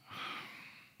like,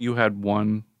 you had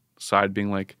one side being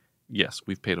like, yes,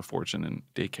 we've paid a fortune in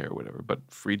daycare or whatever, but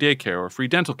free daycare or free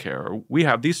dental care, or we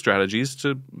have these strategies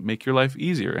to make your life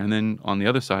easier. And then on the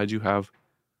other side, you have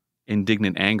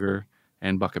indignant anger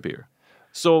and buck a beer.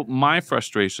 So my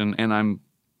frustration, and I'm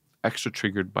extra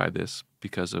triggered by this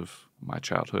because of my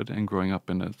childhood and growing up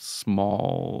in a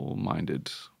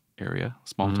small-minded area,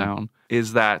 small town,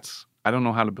 is that I don't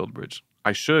know how to build a bridge.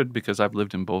 I should, because I've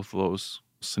lived in both of those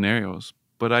scenarios,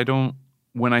 but I don't.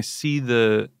 When I see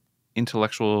the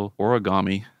intellectual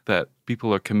origami that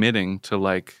people are committing to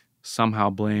like somehow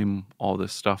blame all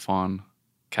this stuff on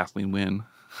Kathleen Wynne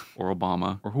or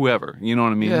Obama or whoever, you know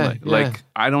what I mean? Like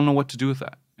I don't know what to do with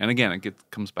that. And again,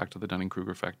 it comes back to the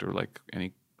Dunning-Kruger factor, like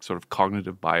any sort of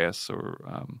cognitive bias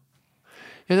or...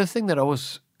 the thing that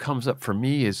always comes up for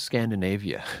me is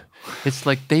Scandinavia. It's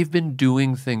like they've been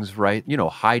doing things right.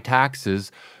 High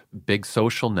taxes, big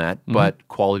social net, but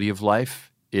quality of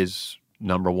life is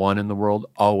number one in the world,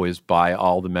 always by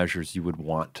all the measures you would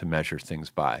want to measure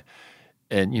things by.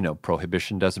 And,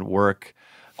 prohibition doesn't work,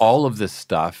 all of this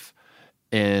stuff.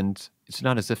 And it's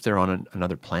not as if they're on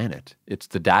another planet. It's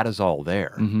the data's all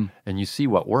there. And you see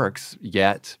what works,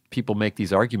 yet people make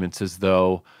these arguments as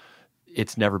though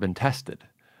it's never been tested.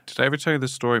 Did I ever tell you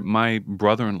this story? My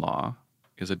brother-in-law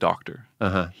is a doctor.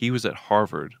 He was at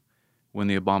Harvard when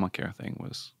the Obamacare thing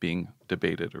was being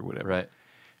debated or whatever. Right.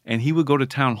 And he would go to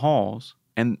town halls,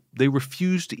 and they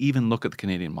refused to even look at the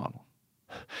Canadian model,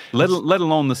 let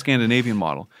alone the Scandinavian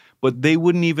model. But they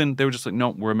wouldn't even, they were just like, no,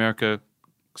 we're America,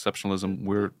 exceptionalism,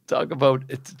 we're... Talk about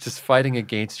it's just fighting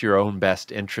against your own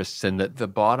best interests, and that the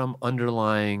bottom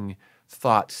underlying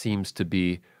thought seems to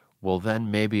be, well,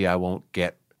 then maybe I won't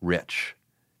get rich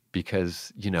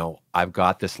because, I've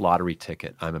got this lottery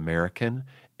ticket. I'm American,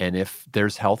 and if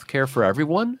there's health care for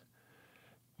everyone,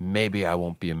 maybe I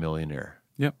won't be a millionaire.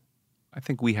 Yep. I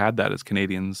think we had that as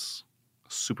Canadians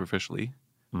superficially,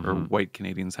 or white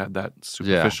Canadians had that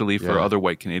superficially for other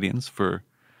white Canadians for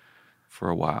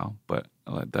a while. But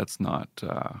that's not,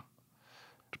 to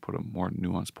put a more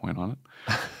nuanced point on it.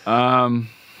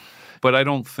 But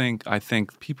I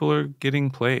think people are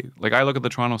getting played. Like I look at the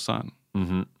Toronto Sun,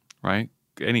 right?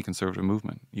 Any conservative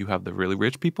movement, you have the really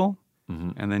rich people,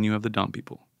 and then you have the dumb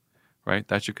people. Right?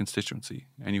 That's your constituency.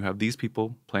 And you have these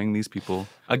people playing these people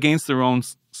against their own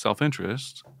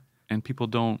self-interest, and people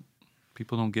don't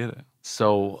get it.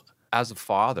 So as a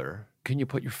father, can you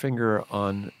put your finger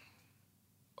on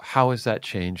how has that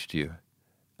changed you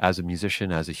as a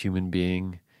musician, as a human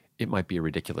being? it might be a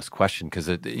ridiculous question because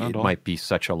it Not at all. might be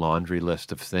such a laundry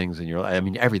list of things in your life. I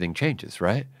mean, everything changes,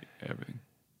 right? Everything.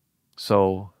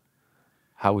 So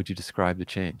how would you describe the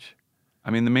change? I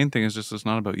mean, the main thing is just it's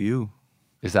not about you.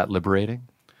 Is that liberating?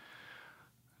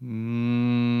 I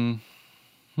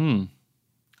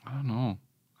don't know.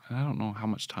 I don't know how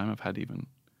much time I've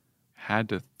had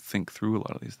to think through a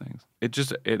lot of these things.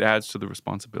 It adds to the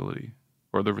responsibility,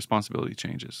 or the responsibility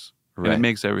changes. And Right. it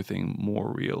makes everything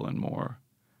more real and more,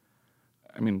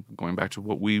 I mean, going back to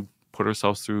what we put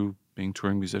ourselves through being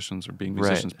touring musicians or being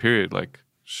musicians, period, like,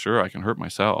 sure, I can hurt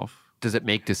myself. Does it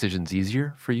make decisions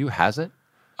easier for you? Has it?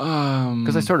 Um,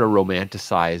 Because I sort of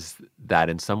romanticize that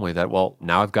in some way that, well,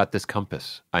 now I've got this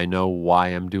compass. I know why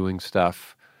I'm doing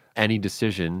stuff. Any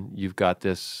decision, you've got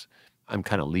this, I'm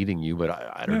kind of leading you, but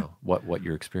I don't know what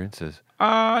your experience is.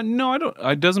 no, I don't.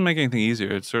 It doesn't make anything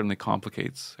easier. It certainly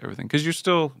complicates everything because you're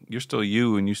still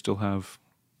you, and you still have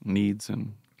needs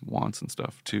and wants and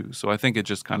stuff too. So I think it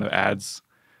just kind of adds.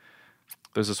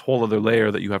 There's this whole other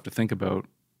layer that you have to think about,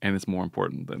 and it's more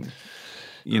important than,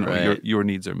 Right. your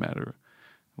needs are met or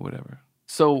whatever.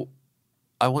 So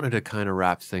I wanted to kind of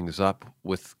wrap things up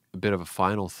with a bit of a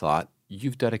final thought.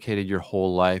 You've dedicated your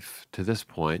whole life to this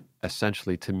point,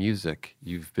 essentially to music.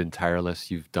 You've been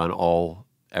tireless. You've done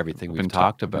everything we've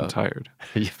talked I've been about. tired.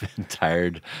 You've been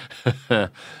tired.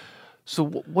 So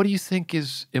what do you think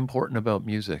is important about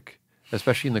music,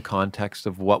 especially in the context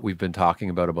of what we've been talking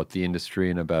about the industry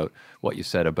and about what you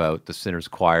said about the Sinners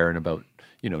Choir and about,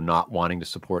 not wanting to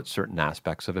support certain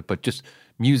aspects of it, but just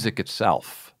music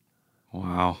itself?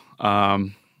 Wow.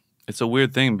 It's a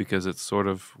weird thing because it's sort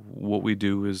of what we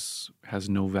do has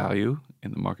no value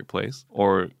in the marketplace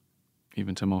or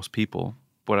even to most people.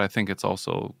 But I think it's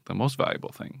also the most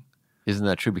valuable thing. Isn't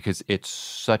that true? Because it's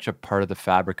such a part of the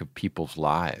fabric of people's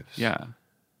lives. Yeah.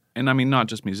 And I mean, not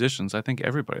just musicians. I think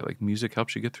everybody. Like, music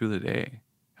helps you get through the day,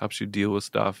 helps you deal with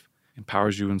stuff,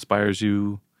 empowers you, inspires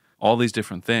you, all these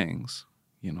different things,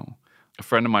 A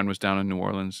friend of mine was down in New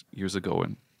Orleans years ago,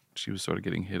 and she was sort of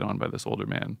getting hit on by this older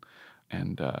man.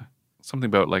 And something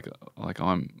about like, oh,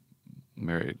 I'm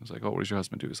married. It's like, oh, what does your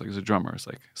husband do? It's like, he's a drummer. It's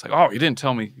like, oh, you didn't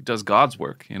tell me he does God's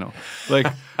work, Like,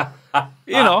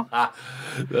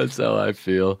 That's how I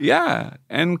feel. Yeah.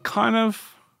 And kind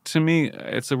of, to me,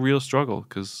 it's a real struggle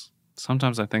because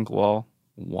sometimes I think, well,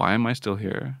 why am I still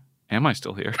here? Am I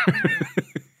still here?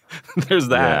 There's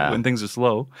that when things are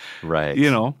slow. Right.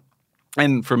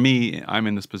 And for me, I'm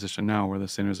in this position now where the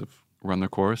Sinners have run their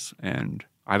course and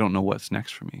I don't know what's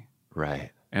next for me.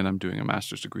 Right. And I'm doing a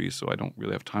master's degree, so I don't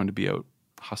really have time to be out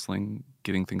hustling,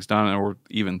 getting things done, or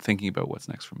even thinking about what's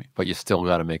next for me. But you still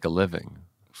got to make a living.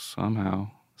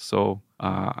 Somehow. So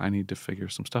I need to figure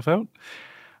some stuff out.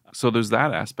 So there's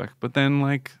that aspect. But then,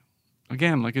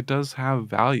 again, it does have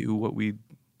value.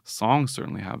 Songs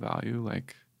certainly have value. I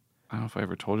don't know if I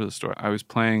ever told you the story. I was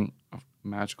playing a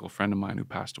magical friend of mine who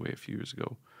passed away a few years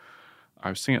ago. I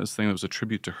was singing this thing that was a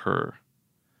tribute to her.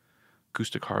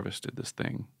 Acoustic Harvest did this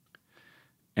thing.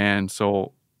 And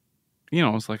so,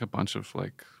 it's like a bunch of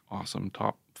awesome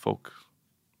top folk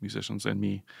musicians and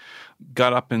me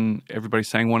got up and everybody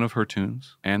sang one of her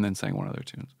tunes and then sang one of their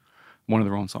tunes, one of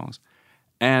their own songs.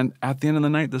 And at the end of the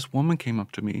night, this woman came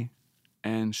up to me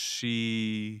and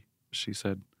she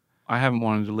said, I haven't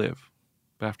wanted to live,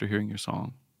 but after hearing your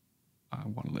song, I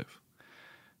want to live.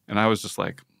 And I was just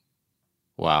like,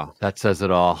 wow, that says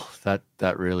it all. That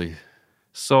really.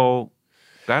 So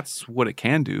that's what it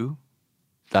can do.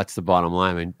 That's the bottom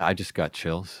line. I mean, I just got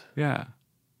chills. Yeah.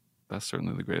 That's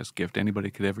certainly the greatest gift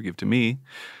anybody could ever give to me.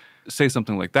 Say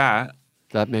something like that.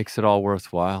 That makes it all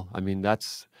worthwhile. I mean,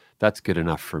 that's good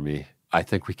enough for me. I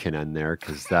think we can end there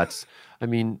because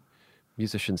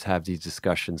musicians have these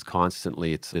discussions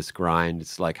constantly. It's this grind.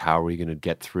 It's like, how are we going to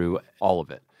get through all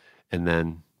of it? And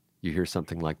then you hear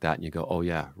something like that and you go, oh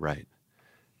yeah, right.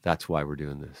 That's why we're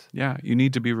doing this. Yeah. You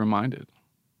need to be reminded.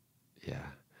 Yeah.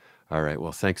 All right.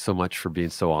 Well, thanks so much for being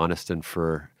so honest and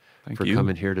for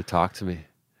coming here to talk to me.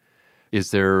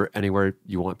 Is there anywhere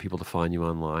you want people to find you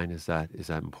online? Is that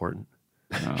important?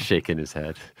 No. Shaking his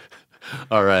head.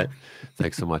 All right.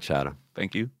 Thanks so much, Adam.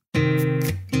 Thank you.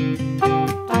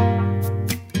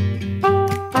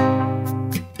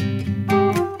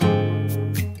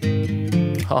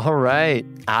 All right.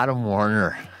 Adam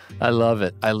Warner. I love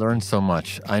it. I learned so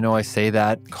much. I know I say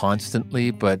that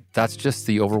constantly, but that's just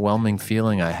the overwhelming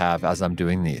feeling I have as I'm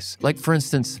doing these. Like, for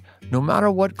instance, no matter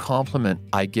what compliment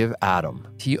I give Adam,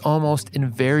 he almost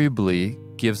invariably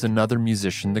gives another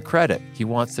musician the credit. He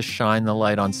wants to shine the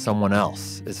light on someone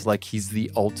else. It's like he's the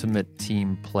ultimate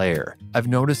team player. I've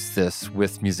noticed this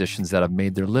with musicians that have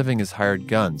made their living as hired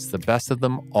guns. The best of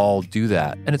them all do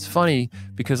that. And it's funny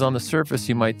because on the surface,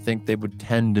 you might think they would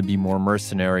tend to be more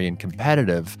mercenary and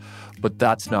competitive, but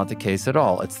that's not the case at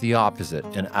all. It's the opposite.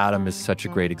 And Adam is such a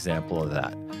great example of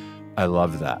that. I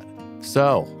love that.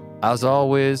 So, as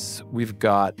always, we've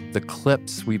got the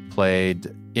clips we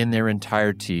played in their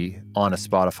entirety on a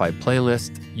Spotify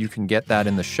playlist. You can get that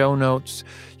in the show notes.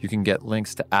 You can get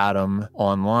links to Adam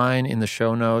online in the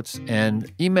show notes,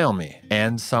 and email me,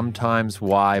 and sometimes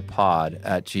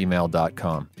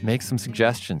ypod@gmail.com. Make some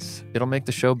suggestions. It'll make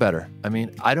the show better. I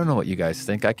mean, I don't know what you guys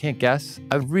think. I can't guess.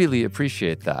 I really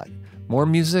appreciate that. More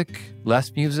music,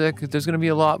 less music. There's going to be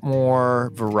a lot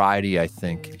more variety, I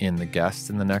think, in the guests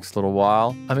in the next little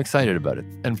while. I'm excited about it.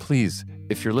 And please,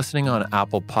 if you're listening on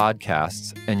Apple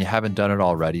Podcasts and you haven't done it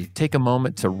already, take a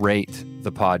moment to rate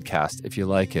the podcast if you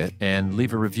like it and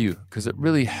leave a review, because it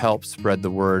really helps spread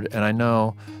the word. And I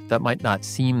know that might not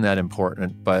seem that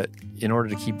important, but in order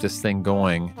to keep this thing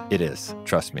going, it is.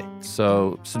 Trust me.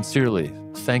 So sincerely,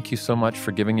 thank you so much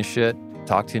for giving a shit.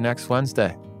 Talk to you next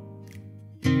Wednesday.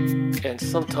 And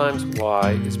Sometimes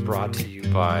Why is brought to you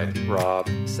by Rob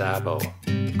Szabo.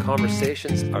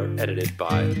 Conversations are edited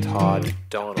by Todd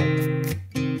Donald.